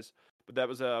both guys. But that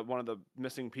was one of the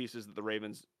missing pieces that the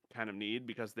Ravens kind of need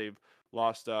because they've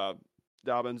lost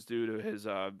Dobbins due to his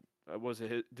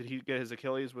did he get his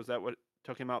Achilles? Was that what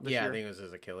took him out this year? I think it was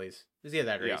his Achilles. Was he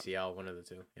that or ACL? One of the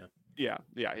two. Yeah.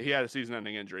 He had a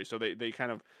season-ending injury, so they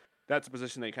kind of that's a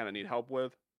position they kind of need help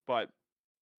with. But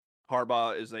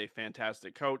Harbaugh is a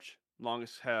fantastic coach,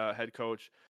 longest head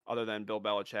coach other than Bill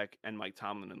Belichick and Mike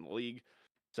Tomlin in the league.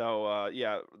 So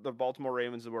the Baltimore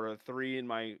Ravens were 3 in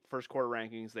my first quarter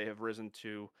rankings. They have risen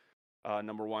to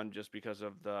number 1 just because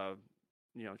of the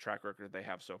track record they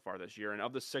have so far this year. And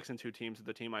of the 6-2 teams,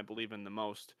 the team I believe in the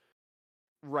most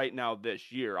right now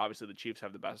this year, obviously the Chiefs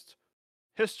have the best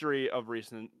history of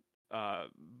recent,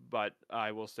 but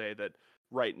I will say that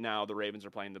right now the Ravens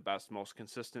are playing the best, most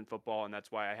consistent football, and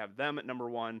that's why I have them at number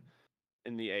 1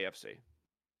 in the AFC.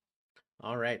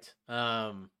 All right.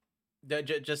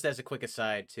 Just as a quick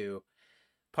aside too,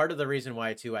 part of the reason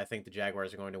why too I think the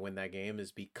Jaguars are going to win that game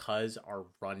is because our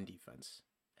run defense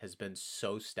has been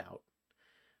so stout.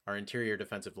 Our interior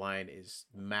defensive line is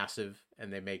massive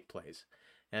and they make plays.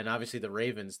 And obviously the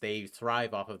Ravens, they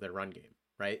thrive off of their run game,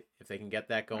 right? If they can get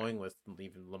that going with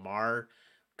even Lamar,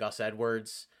 Gus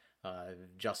Edwards,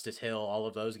 Justice Hill, all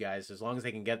of those guys. As long as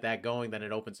they can get that going, then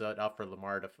it opens it up for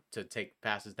Lamar to take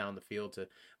passes down the field to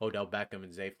Odell Beckham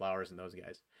and Zay Flowers and those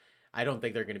guys. I don't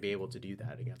think they're going to be able to do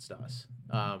that against us,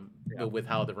 Yeah. with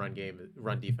how the run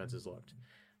defense has looked.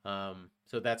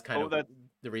 So that's kind of that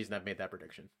the reason I've made that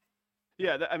prediction.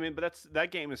 Yeah, I mean, but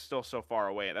that game is still so far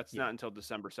away. That's Yeah. not until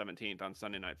December 17th on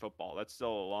Sunday Night Football. That's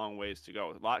still a long ways to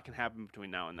go. A lot can happen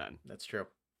between now and then. That's true.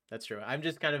 That's true. I'm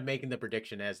just kind of making the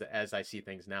prediction as I see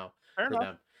things now Fair for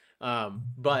enough. them.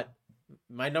 But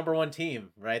my number one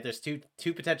team, right? There's two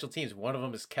potential teams. One of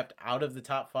them is kept out of the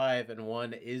top 5, and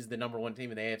one is the number one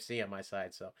team in the AFC on my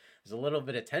side. So there's a little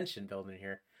bit of tension building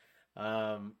here.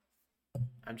 I'm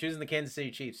choosing the Kansas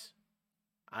City Chiefs.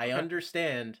 I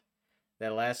understand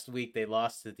that last week they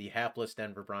lost to the hapless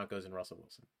Denver Broncos and Russell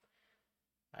Wilson.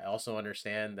 I also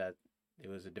understand that it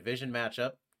was a division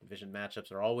matchup. Division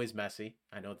matchups are always messy.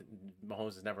 I know that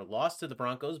Mahomes has never lost to the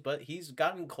Broncos, but he's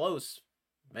gotten close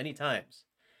many times.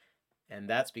 And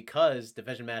that's because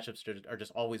division matchups are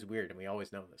just always weird, and we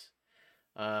always know this.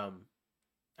 I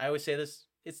always say this,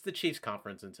 it's the Chiefs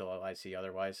conference until I see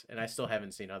otherwise, and I still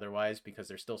haven't seen otherwise because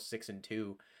they're still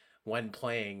 6-2 when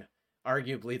playing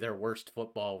arguably their worst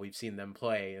football we've seen them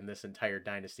play in this entire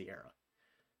dynasty era.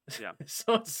 Yeah.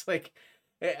 So it's like,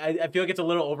 I feel like it's a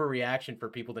little overreaction for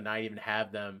people to not even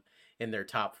have them in their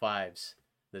top 5s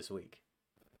this week.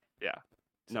 Yeah.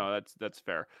 No, that's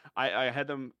fair. I had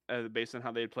them based on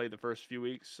how they had played the first few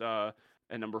weeks at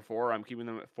number 4. I'm keeping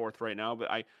them at 4th right now,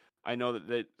 but I know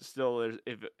that still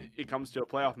if it comes to a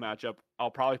playoff matchup,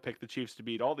 I'll probably pick the Chiefs to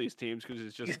beat all these teams because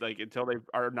it's just like until they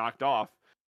are knocked off,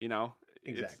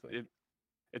 Exactly.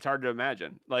 It's hard to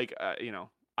imagine. Like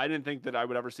I didn't think that I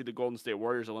would ever see the Golden State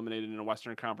Warriors eliminated in a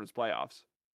Western Conference playoffs,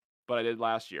 but I did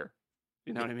last year.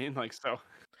 You know what I mean? Like, so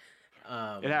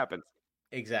it happens.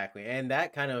 Exactly. And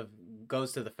that kind of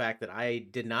goes to the fact that I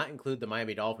did not include the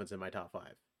Miami Dolphins in my top 5.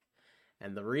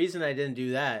 And the reason I didn't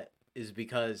do that is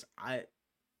because I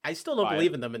still don't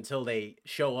believe in them until they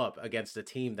show up against a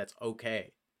team that's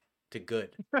okay to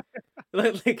good.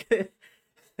 Like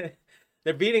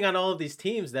they're beating on all of these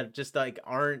teams that just like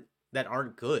aren't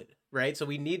good, right? So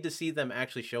we need to see them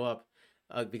actually show up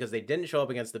because they didn't show up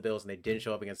against the Bills and they didn't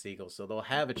show up against the Eagles. So they'll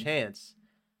have a chance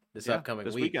this upcoming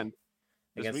week weekend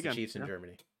against the Chiefs in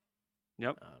Germany.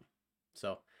 Yep.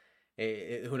 So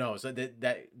who knows?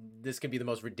 That this could be the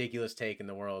most ridiculous take in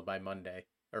the world by Monday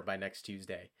or by next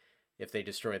Tuesday if they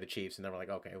destroy the Chiefs and then we're like,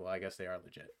 okay, well, I guess they are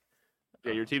legit.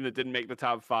 Yeah, your team that didn't make the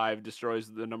top 5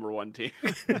 destroys the number 1 team.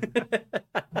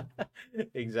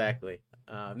 Exactly.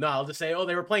 No, I'll just say,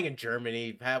 they were playing in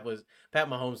Germany. Pat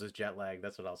Mahomes was jet lagged.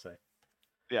 That's what I'll say.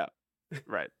 Yeah,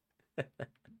 right.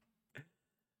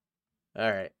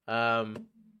 All right.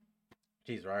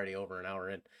 Geez, we're already over an hour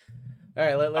in. All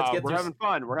right, let's get. We're having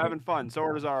fun. We're having fun.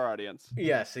 So does our audience.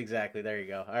 Yes, exactly. There you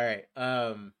go. All right.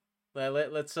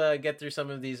 Let's get through some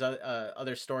of these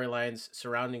other storylines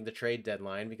surrounding the trade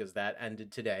deadline because that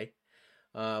ended today.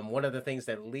 One of the things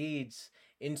that leads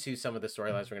into some of the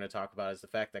storylines we're going to talk about is the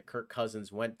fact that Kirk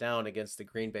Cousins went down against the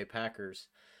Green Bay Packers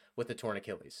with a torn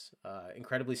Achilles.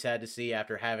 Incredibly sad to see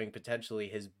after having potentially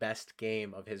his best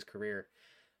game of his career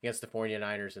against the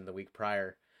 49ers in the week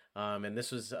prior. And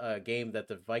this was a game that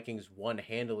the Vikings won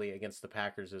handily against the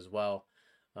Packers as well.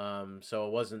 So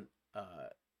it wasn't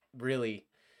really...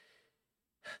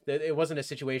 It wasn't a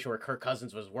situation where Kirk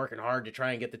Cousins was working hard to try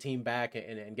and get the team back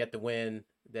and get the win.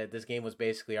 That this game was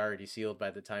basically already sealed by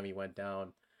the time he went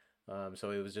down. So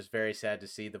it was just very sad to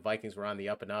see. The Vikings were on the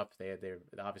up and up. They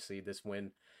obviously this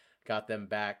win got them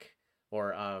back,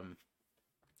 or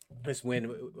this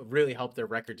win really helped their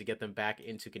record to get them back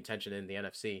into contention in the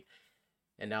NFC.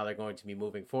 And now they're going to be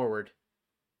moving forward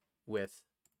with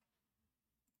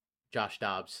Josh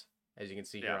Dobbs, as you can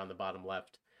see here on the bottom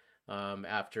left.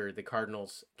 After the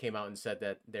Cardinals came out and said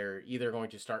that they're either going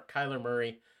to start Kyler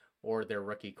Murray or their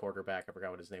rookie quarterback. I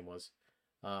forgot what his name was.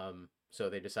 So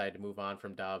they decided to move on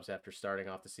from Dobbs after starting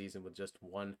off the season with just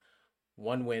one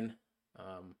win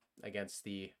against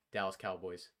the Dallas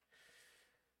Cowboys.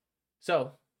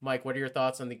 So, Mike, what are your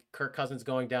thoughts on the Kirk Cousins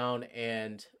going down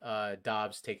and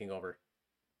Dobbs taking over?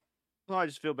 Well, I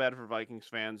just feel bad for Vikings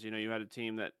fans. You had a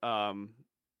team that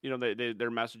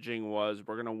their messaging was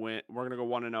we're gonna win, we're gonna go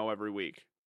 1-0 every week.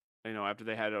 After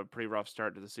they had a pretty rough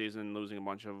start to the season, losing a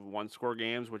bunch of one-score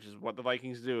games, which is what the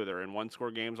Vikings do. They're in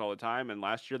one-score games all the time, and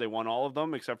last year they won all of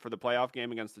them except for the playoff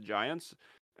game against the Giants.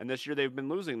 And this year they've been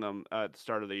losing them at the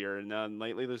start of the year, and then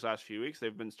lately, these last few weeks,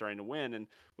 they've been starting to win. And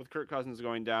with Kirk Cousins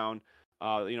going down,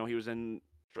 he was in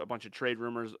a bunch of trade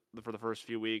rumors for the first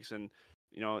few weeks, and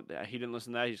he didn't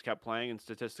listen to that. He just kept playing, and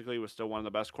statistically was still one of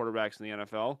the best quarterbacks in the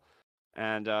NFL.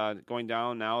 And going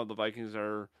down now, the Vikings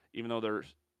are, even though they're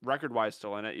record-wise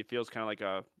still in it, it feels kind of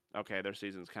like okay, their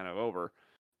season's kind of over.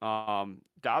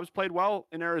 Dobbs played well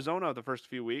in Arizona the first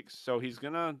few weeks, so he's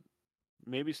going to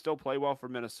maybe still play well for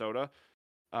Minnesota.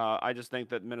 I just think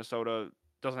that Minnesota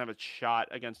doesn't have a shot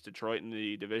against Detroit in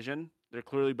the division. They're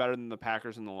clearly better than the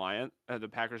Packers and the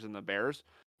Packers and the Bears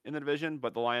in the division,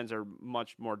 but the Lions are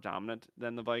much more dominant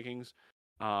than the Vikings.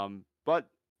 But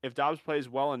if Dobbs plays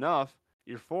well enough,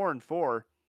 you're 4-4.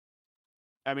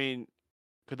 I mean,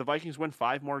 could the Vikings win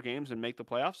 5 more games and make the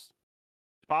playoffs?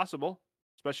 It's possible,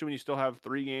 especially when you still have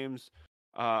 3 games.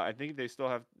 I think they still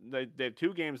have they have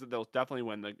 2 games that they'll definitely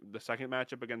win. The second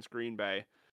matchup against Green Bay,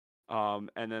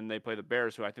 and then they play the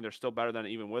Bears, who I think they're still better than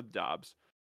even with Dobbs.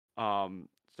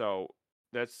 So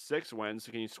that's 6 wins.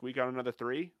 Can you squeak out another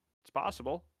 3? It's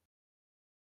possible.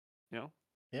 Yeah.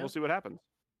 We'll see what happens.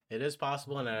 It is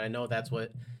possible, and I know that's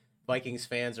what Vikings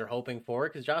fans are hoping for,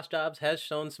 because Josh Dobbs has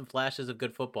shown some flashes of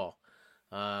good football.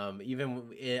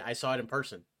 I saw it in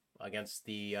person against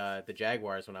the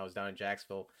Jaguars when I was down in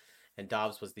Jacksonville, and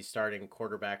Dobbs was the starting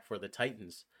quarterback for the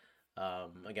Titans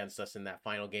against us in that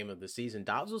final game of the season.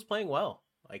 Dobbs was playing well.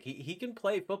 Like he can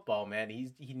play football, man.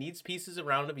 He needs pieces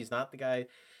around him. He's not the guy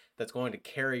that's going to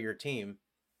carry your team.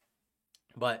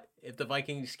 But if the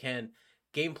Vikings can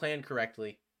game plan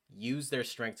correctly, use their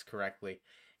strengths correctly,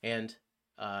 and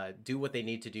do what they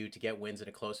need to do to get wins in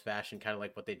a close fashion, kind of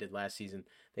like what they did last season,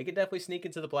 they could definitely sneak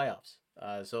into the playoffs.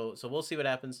 So we'll see what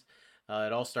happens.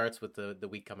 It all starts with the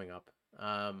week coming up.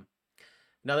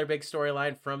 Another big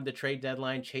storyline from the trade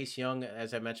deadline, Chase Young,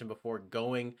 as I mentioned before,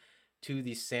 going to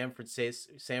the San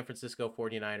Francisco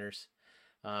 49ers.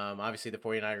 Obviously, the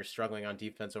 49ers struggling on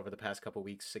defense over the past couple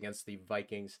weeks against the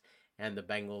Vikings and the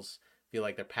Bengals. Feel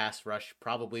like their pass rush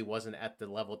probably wasn't at the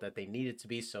level that they needed to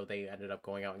be, so they ended up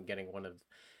going out and getting one of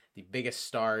the biggest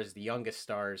stars, the youngest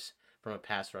stars from a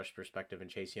pass rush perspective in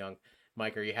Chase Young.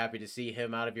 Mike, are you happy to see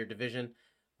him out of your division,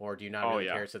 or do you not really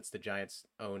care since the Giants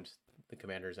owned the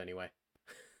Commanders anyway?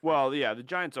 Well, yeah, the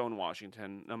Giants own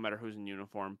Washington, no matter who's in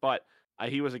uniform, but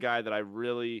he was a guy that I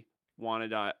really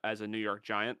wanted as a New York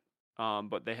Giant,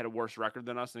 but they had a worse record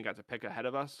than us and got to pick ahead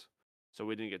of us, so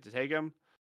we didn't get to take him.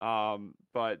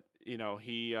 But you know,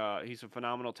 he's a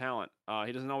phenomenal talent.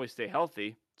 He doesn't always stay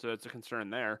healthy, so that's a concern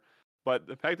there. But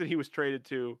the fact that he was traded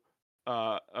to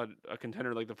a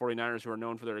contender like the 49ers, who are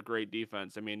known for their great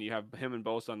defense, I mean, you have him and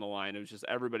Bosa on the line. It was just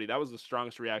everybody. That was the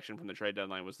strongest reaction from the trade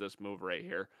deadline, was this move right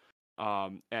here.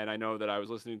 And I know that I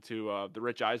was listening to the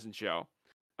Rich Eisen show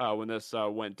when this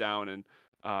went down,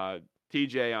 and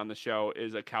TJ on the show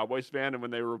is a Cowboys fan, and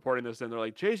when they were reporting this, and they're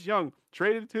like, Chase Young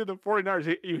traded to the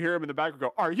 49ers, you hear him in the background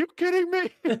go, "Are you kidding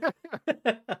me?"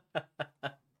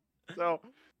 So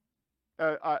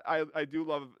I do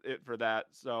love it for that.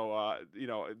 So you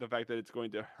know, the fact that it's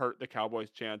going to hurt the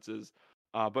Cowboys' chances.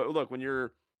 But look, when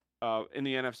you're in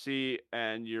the NFC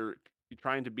and you're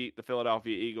trying to beat the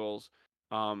Philadelphia Eagles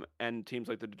and teams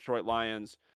like the Detroit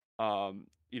Lions,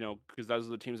 you know, because those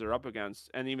are the teams they're up against,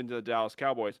 and even the Dallas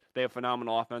Cowboys, they have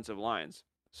phenomenal offensive lines.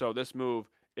 So this move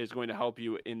is going to help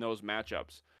you in those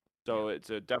matchups. So it's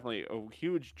definitely a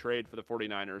huge trade for the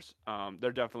 49ers.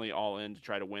 They're definitely all in to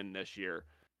try to win this year.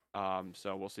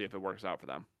 So we'll see if it works out for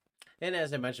them. And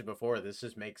as I mentioned before, this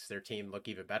just makes their team look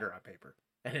even better on paper.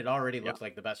 And it already looks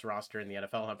like the best roster in the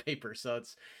NFL on paper. So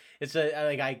it's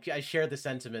I share the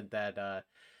sentiment that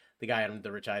the guy on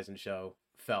the Rich Eisen show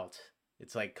felt.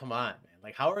 It's like, come on, man.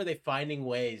 Like, how are they finding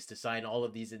ways to sign all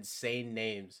of these insane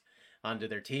names onto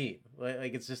their team?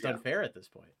 Like it's just unfair at this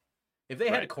point. If they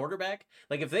had a quarterback,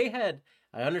 like if they had,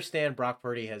 I understand Brock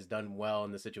Purdy has done well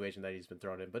in the situation that he's been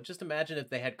thrown in, but just imagine if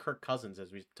they had Kirk Cousins,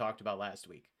 as we talked about last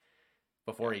week,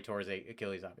 before he tore his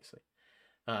Achilles, obviously.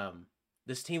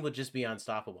 This team would just be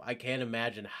unstoppable. I can't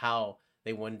imagine how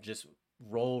they wouldn't just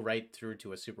roll right through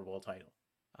to a Super Bowl title.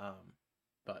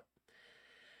 But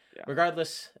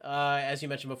regardless, as you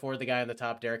mentioned before, the guy on the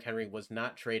top, Derrick Henry, was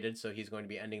not traded, so he's going to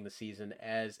be ending the season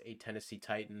as a Tennessee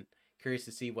Titan. Curious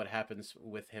to see what happens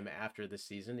with him after this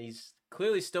season. He's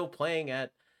clearly still playing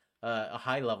at a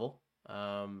high level.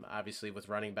 Obviously, with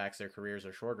running backs, their careers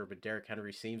are shorter, but Derrick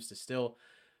Henry seems to still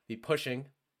be pushing.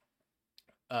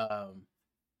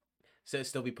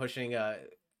 Still be pushing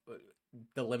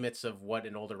the limits of what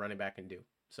an older running back can do.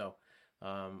 So,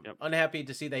 unhappy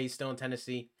to see that he's still in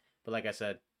Tennessee, but like I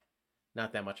said,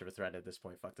 not that much of a threat at this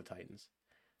point. Fuck the Titans.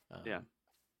 All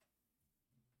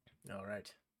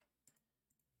right.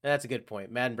 That's a good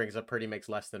point. Madden brings up Purdy makes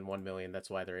less than $1 million.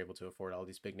 That's why they're able to afford all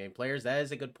these big name players. That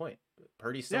is a good point.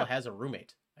 Purdy still has a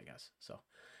roommate, I guess. So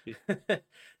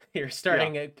you're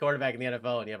starting a quarterback in the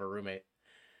NFL and you have a roommate.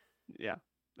 Yeah,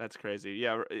 that's crazy.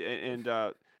 Yeah,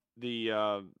 and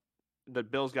the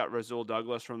Bills got Rasul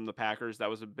Douglas from the Packers. That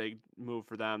was a big move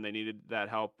for them. They needed that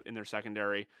help in their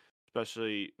secondary,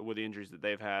 especially with the injuries that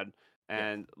they've had.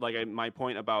 Yep. And my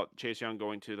point about Chase Young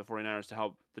going to the 49ers to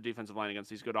help the defensive line against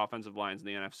these good offensive lines in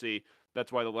the NFC,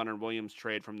 that's why the Leonard Williams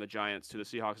trade from the Giants to the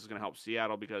Seahawks is going to help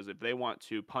Seattle, because if they want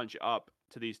to punch up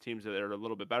to these teams that are a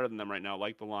little bit better than them right now,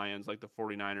 like the Lions, like the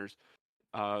 49ers,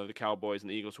 the Cowboys, and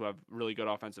the Eagles, who have really good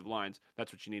offensive lines,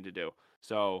 that's what you need to do.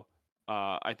 So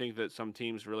I think that some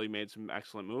teams really made some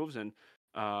excellent moves, and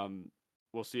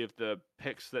we'll see if the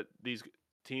picks that these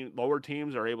lower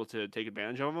teams are able to take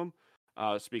advantage of them.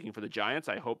 Speaking for the Giants,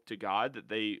 I hope to God that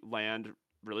they land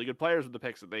really good players with the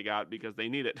picks that they got, because they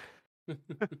need it.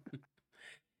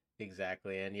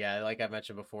 Exactly. And yeah, like I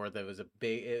mentioned before, there was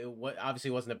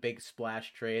obviously wasn't a big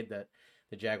splash trade that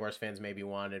the Jaguars fans maybe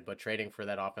wanted, but trading for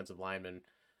that offensive lineman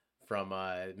from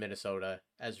Minnesota,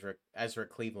 Ezra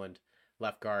Cleveland,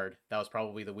 left guard, that was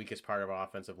probably the weakest part of our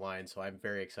offensive line. So I'm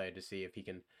very excited to see if he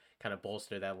can kind of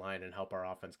bolster that line and help our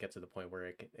offense get to the point where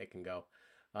it can go.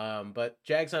 But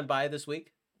Jags on bye this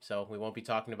week, so we won't be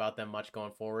talking about them much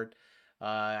going forward.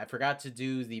 I forgot to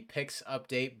do the picks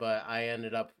update, but I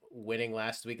ended up winning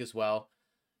last week as well.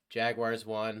 Jaguars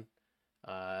won,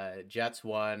 Jets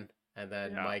won, and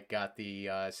then Mike got the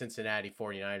Cincinnati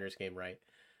 49ers game right.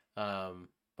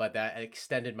 But that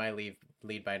extended my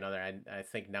lead by another. I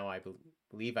think now I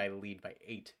believe I lead by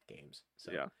 8 games.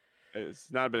 So yeah,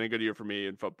 it's not been a good year for me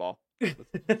in football.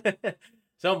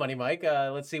 So, Money Mike,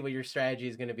 let's see what your strategy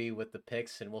is going to be with the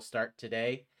picks, and we'll start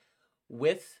today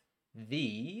with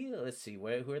let's see,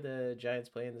 who are the Giants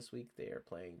playing this week? They are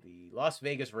playing the Las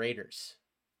Vegas Raiders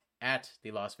at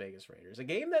the Las Vegas Raiders, a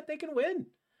game that they can win.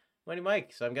 Money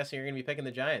Mike, so I'm guessing you're going to be picking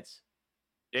the Giants.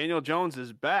 Daniel Jones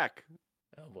is back.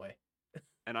 Oh, boy.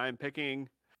 And I'm picking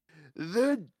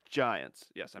the Giants.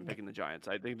 Yes, I'm picking the Giants.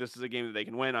 I think this is a game that they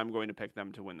can win. I'm going to pick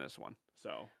them to win this one.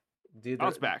 So, dude,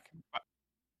 bounce back.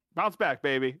 Bounce back,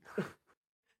 baby.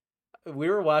 We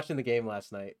were watching the game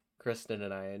last night, Kristen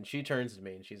and I, and she turns to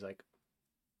me and she's like,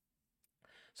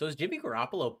 so is Jimmy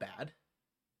Garoppolo bad?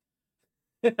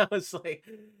 And I was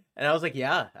like,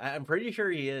 yeah, I'm pretty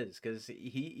sure he is, because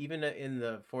he, even in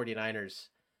the 49ers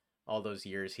all those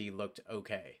years, he looked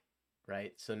okay,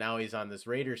 right? So now he's on this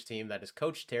Raiders team that is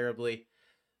coached terribly.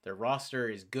 Their roster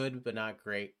is good, but not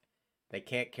great. They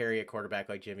can't carry a quarterback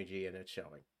like Jimmy G, and it's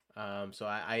showing. So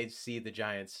I see the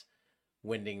Giants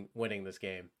winning this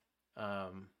game.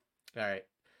 All right.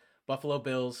 Buffalo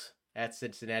Bills at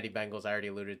Cincinnati Bengals. I already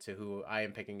alluded to who I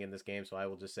am picking in this game, so I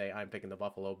will just say I'm picking the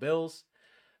Buffalo Bills.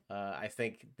 I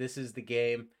think this is the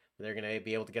game where they're going to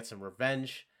be able to get some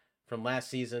revenge from last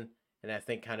season, and I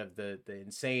think kind of the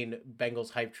insane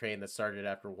Bengals hype train that started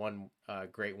after one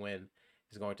great win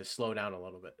is going to slow down a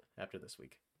little bit after this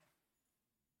week.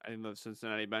 I think the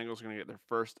Cincinnati Bengals are going to get their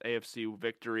first AFC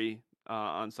victory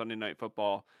on Sunday Night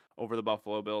Football over the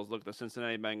Buffalo Bills. Look, the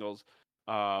Cincinnati Bengals,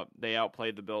 they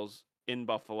outplayed the Bills in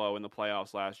Buffalo in the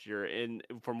playoffs last year. And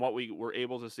from what we were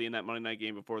able to see in that Monday night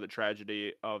game before the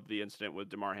tragedy of the incident with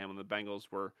Damar Hamlin, the Bengals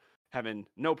were having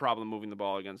no problem moving the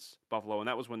ball against Buffalo, and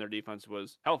that was when their defense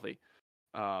was healthy.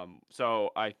 So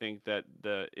I think that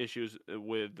the issues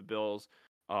with the Bills,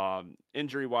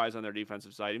 injury-wise on their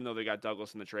defensive side, even though they got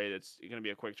Douglas in the trade, it's going to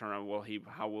be a quick turnaround.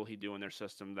 How will he do in their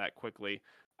system that quickly?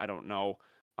 I don't know.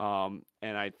 And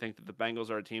I think that the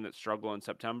Bengals are a team that struggle in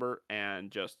September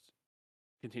and just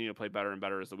continue to play better and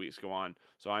better as the weeks go on.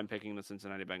 So I'm picking the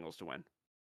Cincinnati Bengals to win.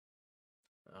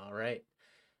 All right.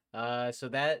 So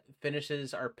that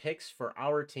finishes our picks for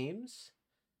our teams.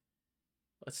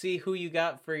 Let's see who you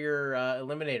got for your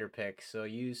eliminator pick. So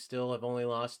you still have only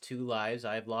lost 2 lives.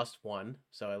 I've lost 1.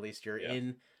 So at least you're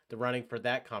in the running for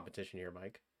that competition here,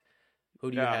 Mike. Who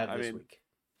do you have this week?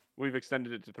 We've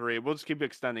extended it to 3. We'll just keep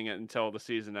extending it until the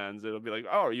season ends. It'll be like,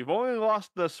 oh, you've only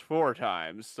lost this 4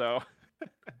 times. So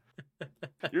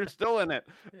you're still in it.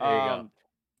 There you go.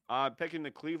 I'm picking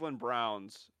the Cleveland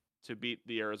Browns to beat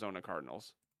the Arizona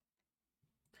Cardinals.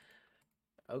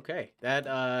 Okay, that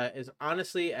is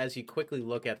honestly, as you quickly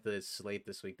look at the slate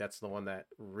this week, that's the one that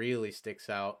really sticks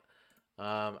out.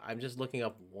 I'm just looking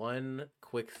up one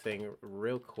quick thing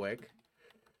real quick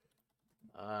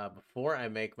before I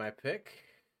make my pick.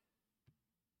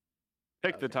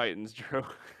 Pick the Titans, Drew.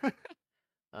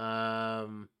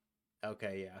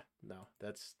 Okay, yeah, no,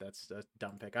 that's a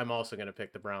dumb pick. I'm also gonna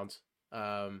pick the Browns.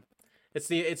 It's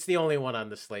the only one on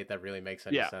the slate that really makes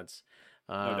any sense.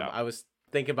 No doubt. I was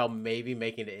thinking about maybe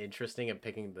making it interesting and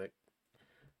picking the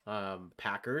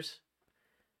Packers,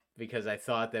 because I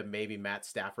thought that maybe Matt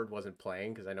Stafford wasn't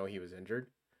playing because I know he was injured.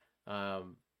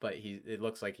 But it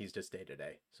looks like he's just day to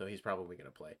day, so he's probably going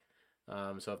to play.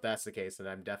 So if that's the case, then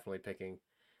I'm definitely picking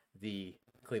the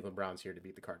Cleveland Browns here to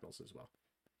beat the Cardinals as well.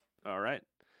 All right.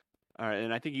 All right.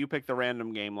 And I think you picked the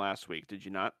random game last week, did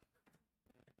you not?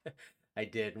 I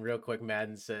did. Real quick,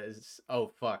 Madden says,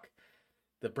 "Oh fuck,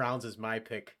 the Browns is my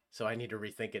pick, so I need to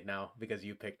rethink it now because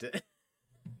you picked it."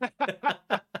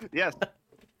 Yes.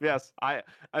 Yes. I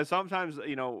sometimes,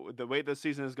 the way this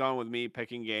season has gone with me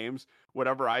picking games,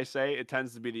 whatever I say, it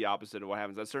tends to be the opposite of what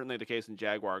happens. That's certainly the case in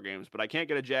Jaguar games, but I can't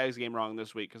get a Jags game wrong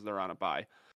this week because they're on a bye.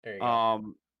 There you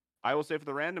go. I will say for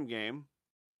the random game,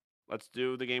 let's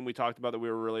do the game we talked about that we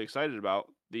were really excited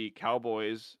about, the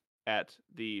Cowboys at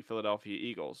the Philadelphia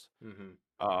Eagles.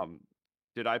 Mm-hmm.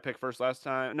 Did I pick first last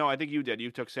time? No, I think you did.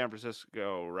 You took San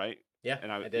Francisco, right? Yeah,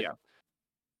 And I did. Yeah.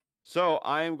 So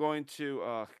I am going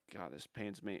to. God, this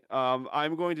pains me.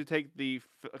 I'm going to take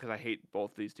because I hate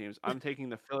both these teams. I'm taking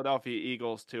the Philadelphia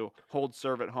Eagles to hold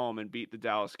serve at home and beat the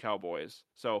Dallas Cowboys.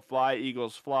 So fly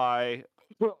Eagles, fly,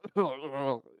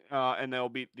 and they'll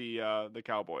beat the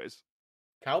Cowboys.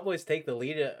 Cowboys take the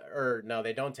lead, or no,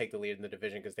 they don't take the lead in the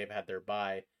division because they've had their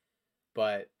bye.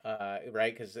 But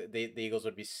right, because the Eagles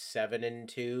would be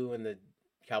 7-2, and the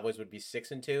Cowboys would be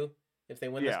 6-2 if they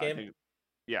win this Yeah, I game. think.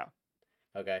 Yeah.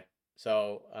 Okay.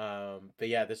 So, but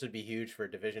yeah, this would be huge for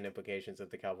division implications if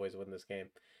the Cowboys win this game,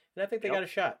 and I think they Yep. got a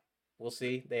shot. We'll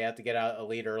see. They have to get out a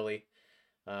lead early,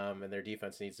 and their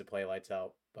defense needs to play lights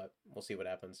out. But we'll see what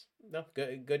happens. No,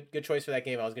 good choice for that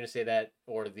game. I was going to say that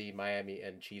or the Miami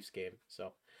and Chiefs game.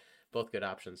 So, both good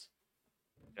options.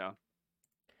 Yeah.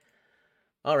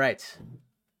 All right,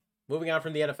 moving on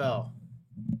from the NFL.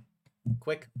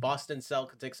 Quick Boston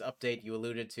Celtics update. You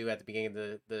alluded to at the beginning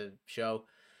of the show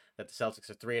that the Celtics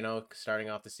are 3-0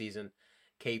 starting off the season.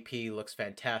 KP looks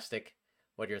fantastic.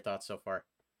 What are your thoughts so far?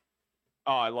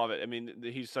 Oh, I love it. I mean,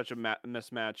 he's such a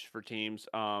mismatch for teams.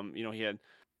 He had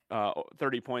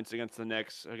 30 points against the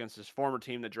Knicks, against his former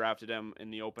team that drafted him in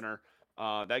the opener.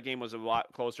 That game was a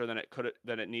lot closer than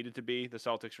it needed to be. The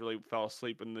Celtics really fell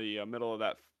asleep in the middle of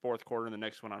that fourth quarter, and the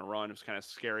Knicks went on a run. It was kind of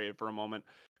scary for a moment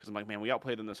because I'm like, man, we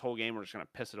outplayed them this whole game. We're just gonna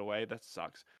piss it away. That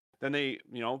sucks. Then they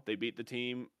beat the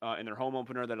team in their home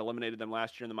opener that eliminated them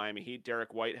last year in the Miami Heat.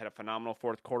 Derek White had a phenomenal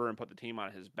fourth quarter and put the team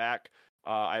on his back.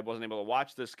 I wasn't able to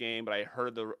watch this game, but I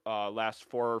heard the last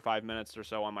 4 or 5 minutes or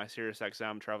so on my Sirius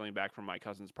XM traveling back from my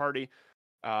cousin's party.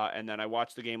 And then I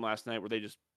watched the game last night where they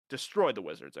just destroyed the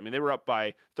Wizards. I mean, they were up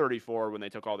by 34 when they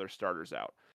took all their starters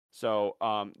out. So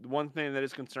one thing that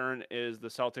is concerned is the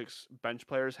Celtics bench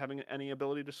players having any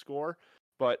ability to score.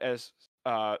 But as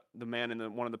the man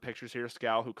in one of the pictures here,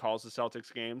 Scal, who calls the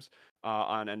Celtics games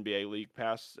on NBA League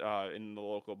Pass in the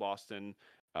local Boston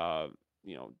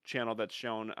channel that's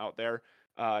shown out there,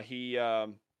 he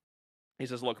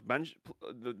says, look, bench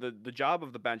the job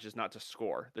of the bench is not to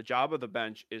score. The job of the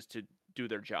bench is to do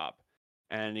their job.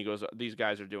 And he goes, these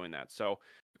guys are doing that. So,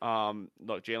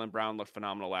 look, Jaylen Brown looked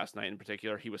phenomenal last night in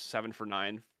particular. He was 7 for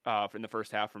 9 in the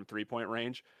first half from 3-point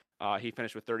range. He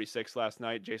finished with 36 last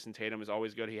night. Jason Tatum is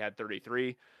always good. He had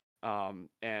 33.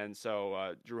 And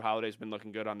so Drew Holiday's been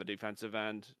looking good on the defensive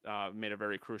end. Made a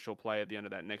very crucial play at the end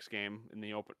of that Knicks game in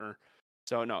the opener.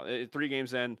 So, no, 3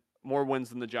 games in, more wins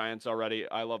than the Giants already.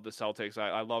 I love the Celtics.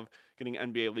 I love getting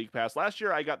NBA League Pass. Last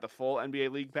year, I got the full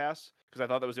NBA League Pass because I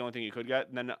thought that was the only thing you could get.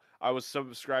 And then I was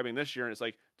subscribing this year, and it's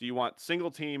like, do you want single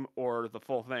team or the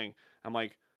full thing? I'm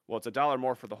like, well, it's $1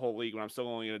 more for the whole league, but I'm still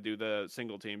only going to do the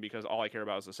single team because all I care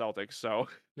about is the Celtics. So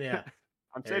Yeah,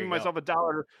 I'm saving myself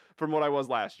 $1 from what I was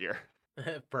last year.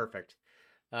 Perfect.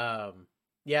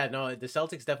 Yeah, no, the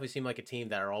Celtics definitely seem like a team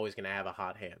that are always going to have a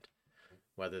hot hand.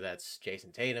 Whether that's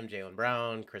Jason Tatum, Jaylen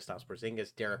Brown, Kristaps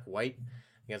Porzingis, Derek White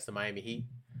against the Miami Heat.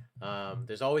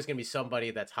 There's always going to be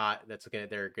somebody that's hot they're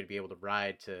going to be able to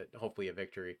ride to hopefully a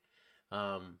victory.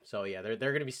 So yeah, they're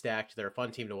going to be stacked. They're a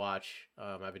fun team to watch.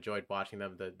 I've enjoyed watching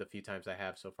them the few times I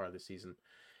have so far this season,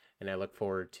 and I look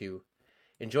forward to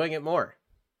enjoying it more.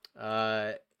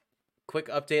 Quick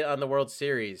update on the World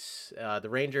Series. The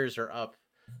Rangers are up.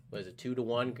 Was it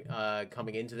 2-1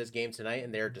 coming into this game tonight,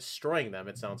 and they're destroying them.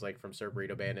 It sounds like from Sir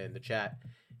Burrito Banda in the chat.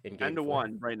 In game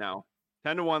 10-1 right now.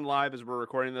 10-1 live as we're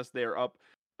recording this. They are up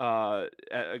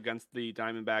against the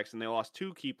Diamondbacks, and they lost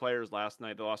 2 key players last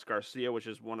night. They lost Garcia, which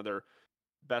is one of their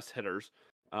best hitters,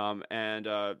 and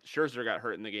Scherzer got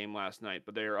hurt in the game last night.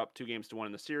 But they are up 2-1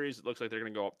 in the series. It looks like they're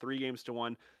going to go up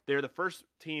 3-1. They're the first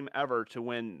team ever to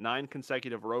win 9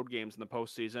 consecutive road games in the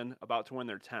postseason, about to win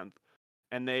their 10th.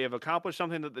 And they have accomplished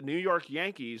something that the New York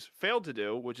Yankees failed to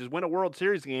do, which is win a World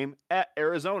Series game at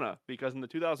Arizona. Because in the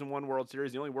 2001 World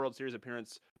Series, the only World Series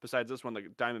appearance besides this one the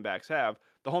Diamondbacks have,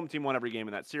 the home team won every game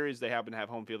in that series. They happen to have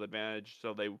home field advantage,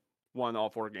 so they won all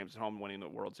 4 games at home, winning the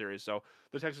World Series. So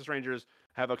the Texas Rangers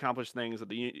have accomplished things that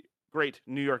the great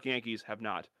New York Yankees have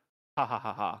not. Ha ha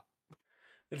ha ha.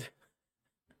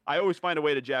 I always find a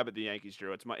way to jab at the Yankees,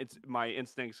 Drew. It's my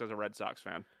instincts as a Red Sox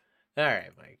fan. All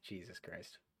right, Mike. Jesus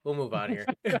Christ. We'll move on here.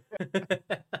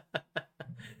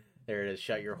 There it is.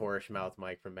 Shut your whorish mouth,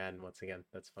 Mike, from Madden once again.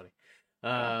 That's funny.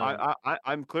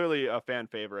 I'm clearly a fan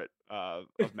favorite of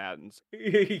Madden's.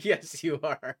 Yes, you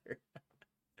are.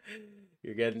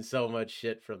 You're getting so much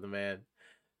shit from the man.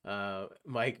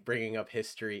 Mike bringing up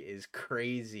history is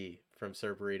crazy from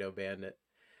Sir Burrito Bandit.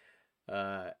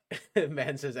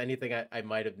 Man says anything I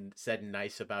might have said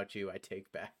nice about you, I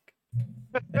take back.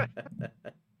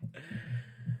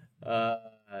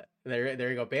 There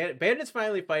you go. Bandit's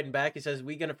finally fighting back. He says,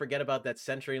 we gonna forget about that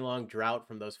century-long drought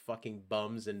from those fucking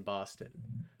bums in Boston.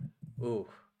 Ooh,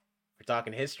 we're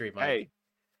talking history, Mike. Hey,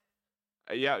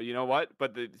 yeah, you know what?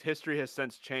 But the history has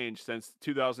since changed since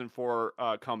 2004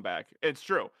 comeback. It's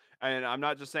true. And I'm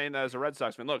not just saying that as a Red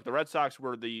Sox fan. Look, the Red Sox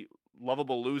were the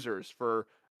lovable losers for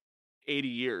 80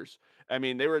 years. I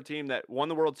mean, they were a team that won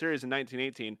the World Series in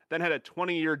 1918, then had a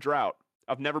 20-year drought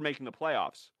of never making the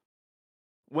playoffs.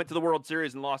 Went to the World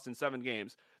Series and lost in 7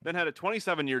 games, then had a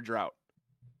 27-year drought,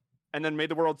 and then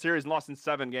made the World Series and lost in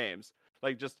 7 games.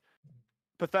 Like, just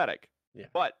pathetic. Yeah.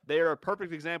 But they are a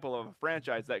perfect example of a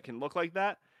franchise that can look like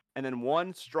that, and then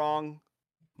one strong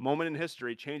moment in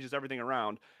history changes everything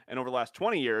around. And over the last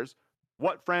 20 years,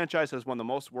 what franchise has won the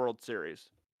most World Series?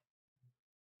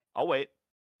 I'll wait.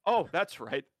 Oh, that's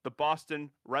right. The Boston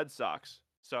Red Sox.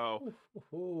 So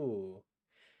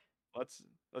let's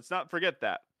not forget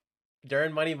that.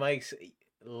 During Money Mike's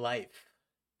life,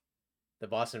 the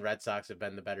Boston Red Sox have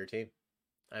been the better team.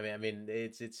 I mean,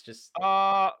 it's just.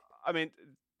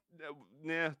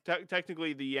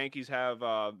 Technically the Yankees have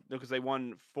because they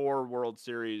won 4 World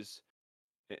Series.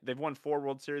 They've won 4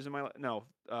 World Series in my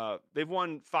they've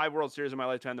won 5 World Series in my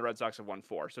lifetime. The Red Sox have won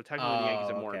 4. So technically the Yankees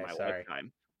have more in my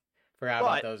lifetime. Forgot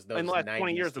about those in the last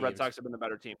 20 years, teams. the Red Sox have been the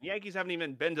better team. The Yankees haven't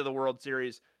even been to the World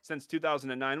Series since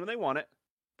 2009 when they won it,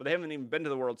 but they haven't even been to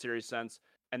the World Series since,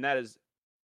 and that is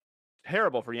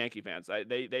terrible for Yankee fans.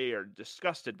 They are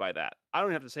disgusted by that. I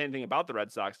don't have to say anything about the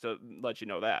Red Sox to let you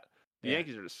know that. The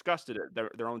Yankees are disgusted at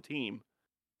their own team.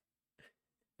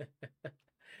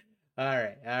 All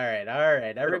right.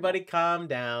 Everybody calm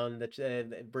down. The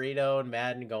Burrito and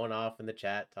Madden going off in the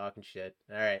chat talking shit.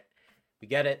 All right. We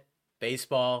get it.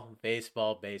 Baseball. In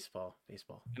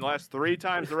the last 3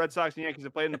 times the Red Sox and Yankees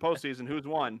have played in the postseason, who's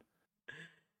won?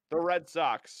 The Red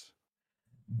Sox.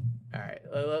 All right.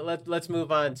 Let's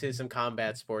move on to some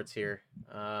combat sports here.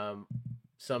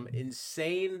 Some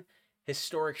insane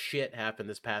historic shit happened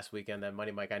this past weekend that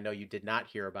Money Mike, I know you did not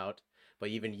hear about, but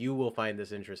even you will find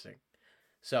this interesting.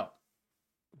 So,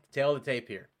 tail of the tape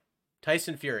here.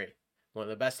 Tyson Fury, one of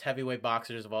the best heavyweight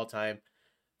boxers of all time,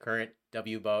 current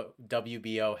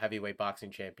WBO heavyweight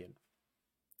boxing champion,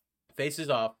 faces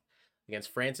off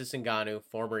against Francis Ngannou,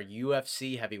 former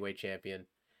UFC heavyweight champion.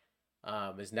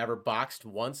 Has never boxed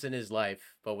once in his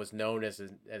life, but was known as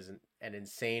an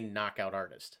insane knockout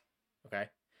artist. Okay?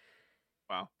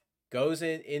 Wow. Goes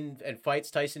in and fights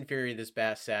Tyson Fury this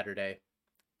past Saturday,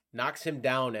 knocks him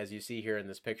down, as you see here in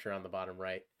this picture on the bottom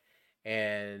right,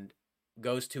 and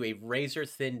goes to a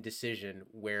razor-thin decision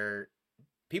where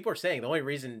people are saying the only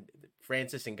reason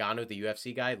Francis Ngannou, the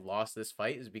UFC guy, lost this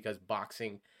fight is because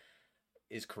boxing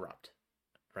is corrupt,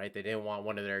 right? They didn't want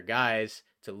one of their guys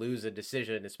to lose a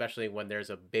decision, especially when there's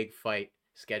a big fight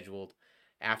scheduled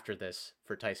after this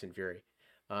for Tyson Fury.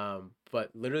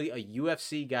 But literally a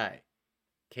UFC guy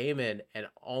came in and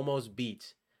almost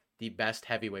beat the best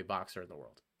heavyweight boxer in the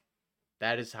world.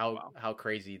 That is how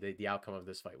crazy the outcome of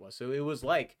this fight was. So it was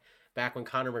like back when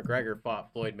Conor McGregor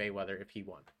fought Floyd Mayweather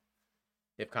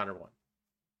if Conor won.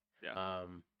 Yeah.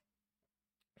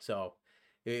 So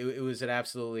it was an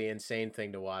absolutely insane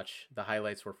thing to watch. The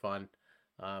highlights were fun.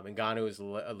 Ngannou is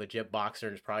a legit boxer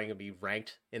and is probably going to be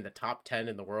ranked in the top 10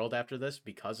 in the world after this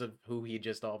because of who he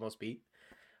just almost beat.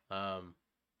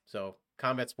 So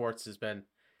combat sports has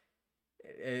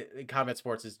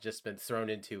just been thrown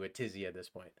into a tizzy at this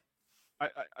point.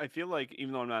 I feel like,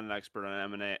 even though I'm not an expert on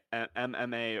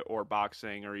MMA or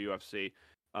boxing or UFC,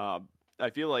 I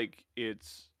feel like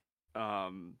it's,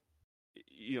 what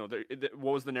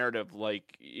was the narrative?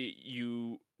 Like,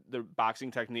 the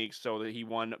boxing techniques, so that he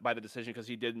won by the decision because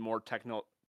he did more technical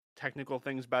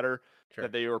things better. Sure.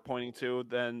 That they were pointing to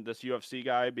than this UFC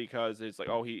guy, because it's like,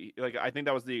 I think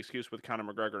that was the excuse with Conor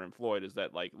McGregor and Floyd, is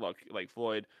that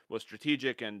Floyd was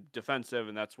strategic and defensive,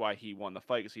 and that's why he won the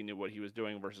fight, because he knew what he was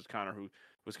doing, versus Conor, who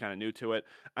was kind of new to it.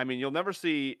 I mean, you'll never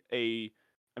see a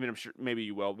I mean, I'm sure maybe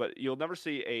you will, but you'll never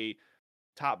see a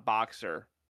top boxer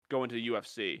go into the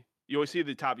UFC. You always see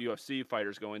the top UFC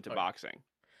fighters go into boxing.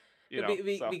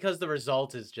 Because the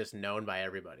result is just known by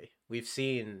everybody. We've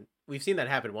seen that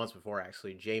happen once before,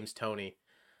 actually. James Toney,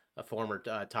 a former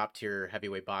top tier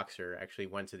heavyweight boxer, actually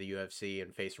went to the UFC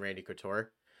and faced Randy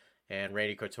Couture, and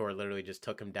Randy Couture literally just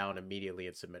took him down immediately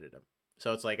and submitted him.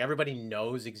 So it's like everybody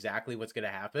knows exactly what's going to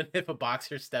happen if a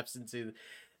boxer steps into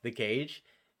the cage.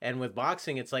 And with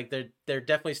boxing, it's like there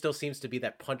definitely still seems to be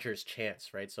that puncher's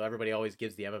chance, right? So everybody always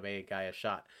gives the MMA guy a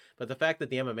shot. But the fact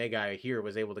that the MMA guy here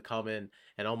was able to come in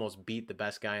and almost beat the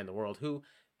best guy in the world, who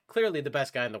clearly the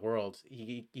best guy in the world,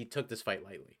 he took this fight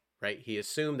lightly, right? He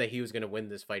assumed that he was going to win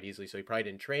this fight easily, so he probably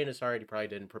didn't train as hard. He probably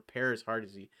didn't prepare as hard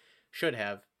as he should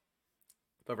have.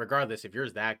 But regardless, if you're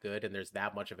that good and there's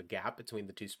that much of a gap between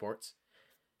the two sports,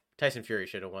 Tyson Fury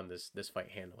should have won this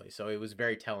fight handily. So it was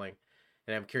very telling.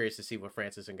 And I'm curious to see what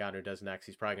Francis Ngannou does next.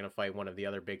 He's probably going to fight one of the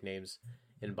other big names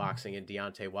in boxing, and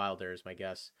Deontay Wilder is my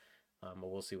guess. But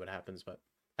we'll see what happens. But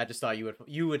I just thought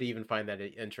you would even find that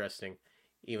interesting,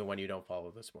 even when you don't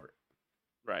follow the sport.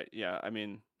 Right. Yeah. I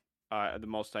mean, the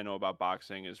most I know about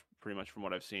boxing is pretty much from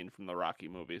what I've seen from the Rocky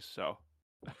movies. So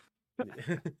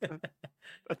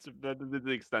that's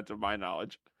the extent of my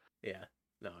knowledge. Yeah.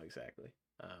 No, exactly.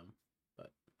 But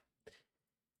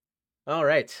all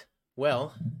right.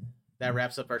 Well, that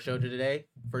wraps up our show today.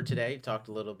 Talked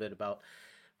a little bit about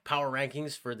power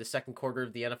rankings for the second quarter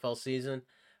of the NFL season.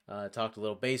 Talked a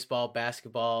little baseball,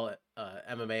 basketball,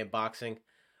 MMA, and boxing.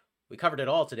 We covered it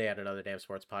all today on Another Damn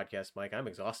Sports Podcast, Mike. I'm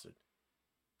exhausted.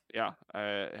 Yeah.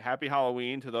 Happy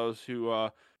Halloween to those who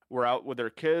were out with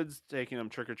their kids, taking them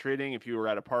trick-or-treating. If you were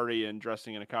at a party and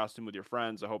dressing in a costume with your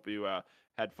friends, I hope you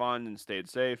had fun and stayed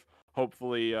safe.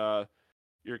 Hopefully,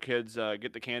 your kids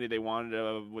get the candy they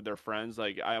wanted with their friends.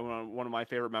 Like one of my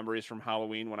favorite memories from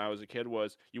Halloween when I was a kid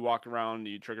was you walk around,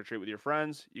 you trick or treat with your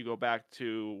friends, you go back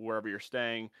to wherever you're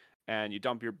staying, and you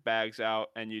dump your bags out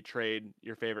and you trade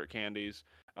your favorite candies.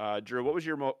 Drew, what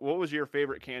was your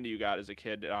favorite candy you got as a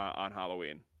kid on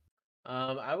Halloween?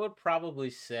 I would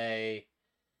probably say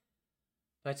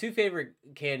my two favorite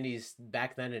candies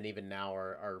back then and even now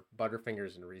are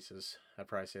Butterfingers and Reese's. I'd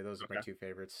probably say those are my two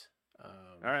favorites. All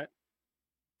right.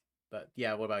 But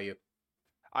yeah, what about you?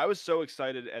 I was so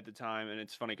excited at the time, and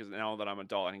it's funny because now that I'm an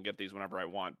adult, I can get these whenever I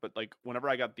want. But like whenever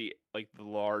I got the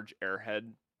large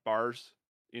Airhead bars,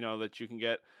 that you can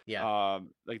get,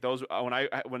 like those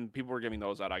when people were giving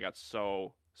those out, I got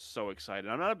so excited.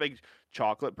 I'm not a big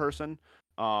chocolate person,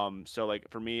 so like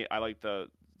for me, I like the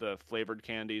flavored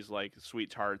candies like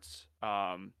Sweet Tarts,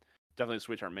 definitely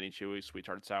Sweet Tart Mini Chewy, Sweet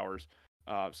Tart Sours,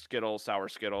 Skittles, Sour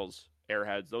Skittles,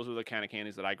 Airheads. Those were the kind of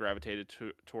candies that I gravitated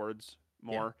towards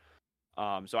more.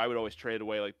 Yeah. So I would always trade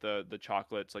away like the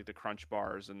chocolates, like the Crunch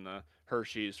bars and the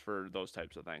Hershey's for those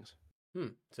types of things.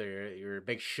 So you're a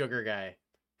big sugar guy.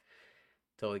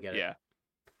 Totally get it.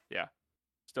 Yeah.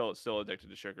 Still addicted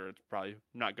to sugar. It's probably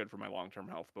not good for my long-term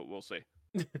health, but we'll see.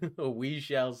 We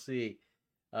shall see.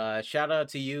 Shout out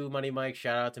to you, Money Mike.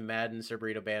 Shout out to Madden, Sir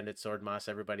Burrito Bandit, Sword Moss,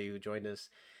 everybody who joined us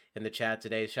in the chat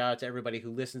today. Shout out to everybody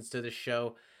who listens to the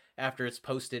show after it's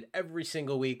posted every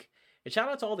single week. And shout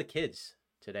out to all the kids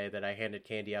today that I handed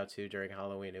candy out to during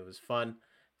Halloween. It was fun.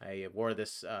 I wore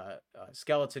this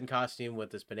skeleton costume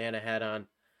with this banana hat on,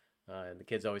 and the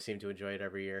kids always seem to enjoy it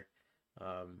every year.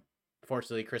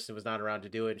 Fortunately, Kristen was not around to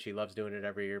do it, and she loves doing it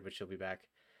every year, but she'll be back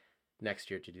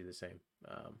next year to do the same.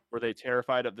 Were they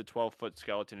terrified of the 12-foot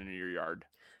skeleton in your yard?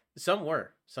 Some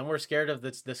were scared of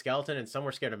the skeleton, and some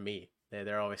were scared of me.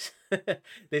 They're always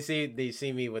they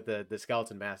see me with the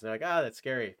skeleton mask, and they're like, that's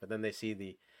scary. But then they see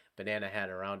the banana hat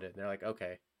around it, and they're like,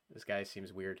 okay, this guy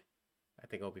seems weird. I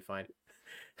think it'll be fine.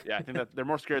 Yeah, I think that they're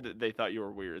more scared that they thought you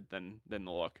were weird than the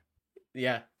look.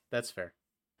 Yeah, that's fair.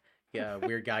 Yeah,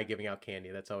 weird guy giving out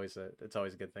candy. That's always a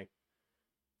good thing.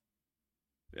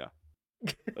 Yeah,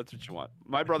 that's what you want.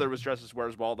 My brother was dressed as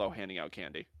Where's Waldo, handing out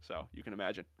candy, so you can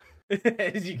imagine.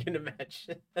 As you can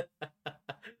imagine.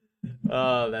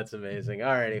 Oh, that's amazing.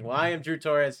 Alrighty. Well, I am Drew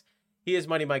Torres. He is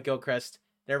Money Mike Gilchrist.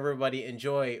 Everybody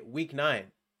enjoy week 9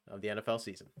 of the NFL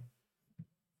season.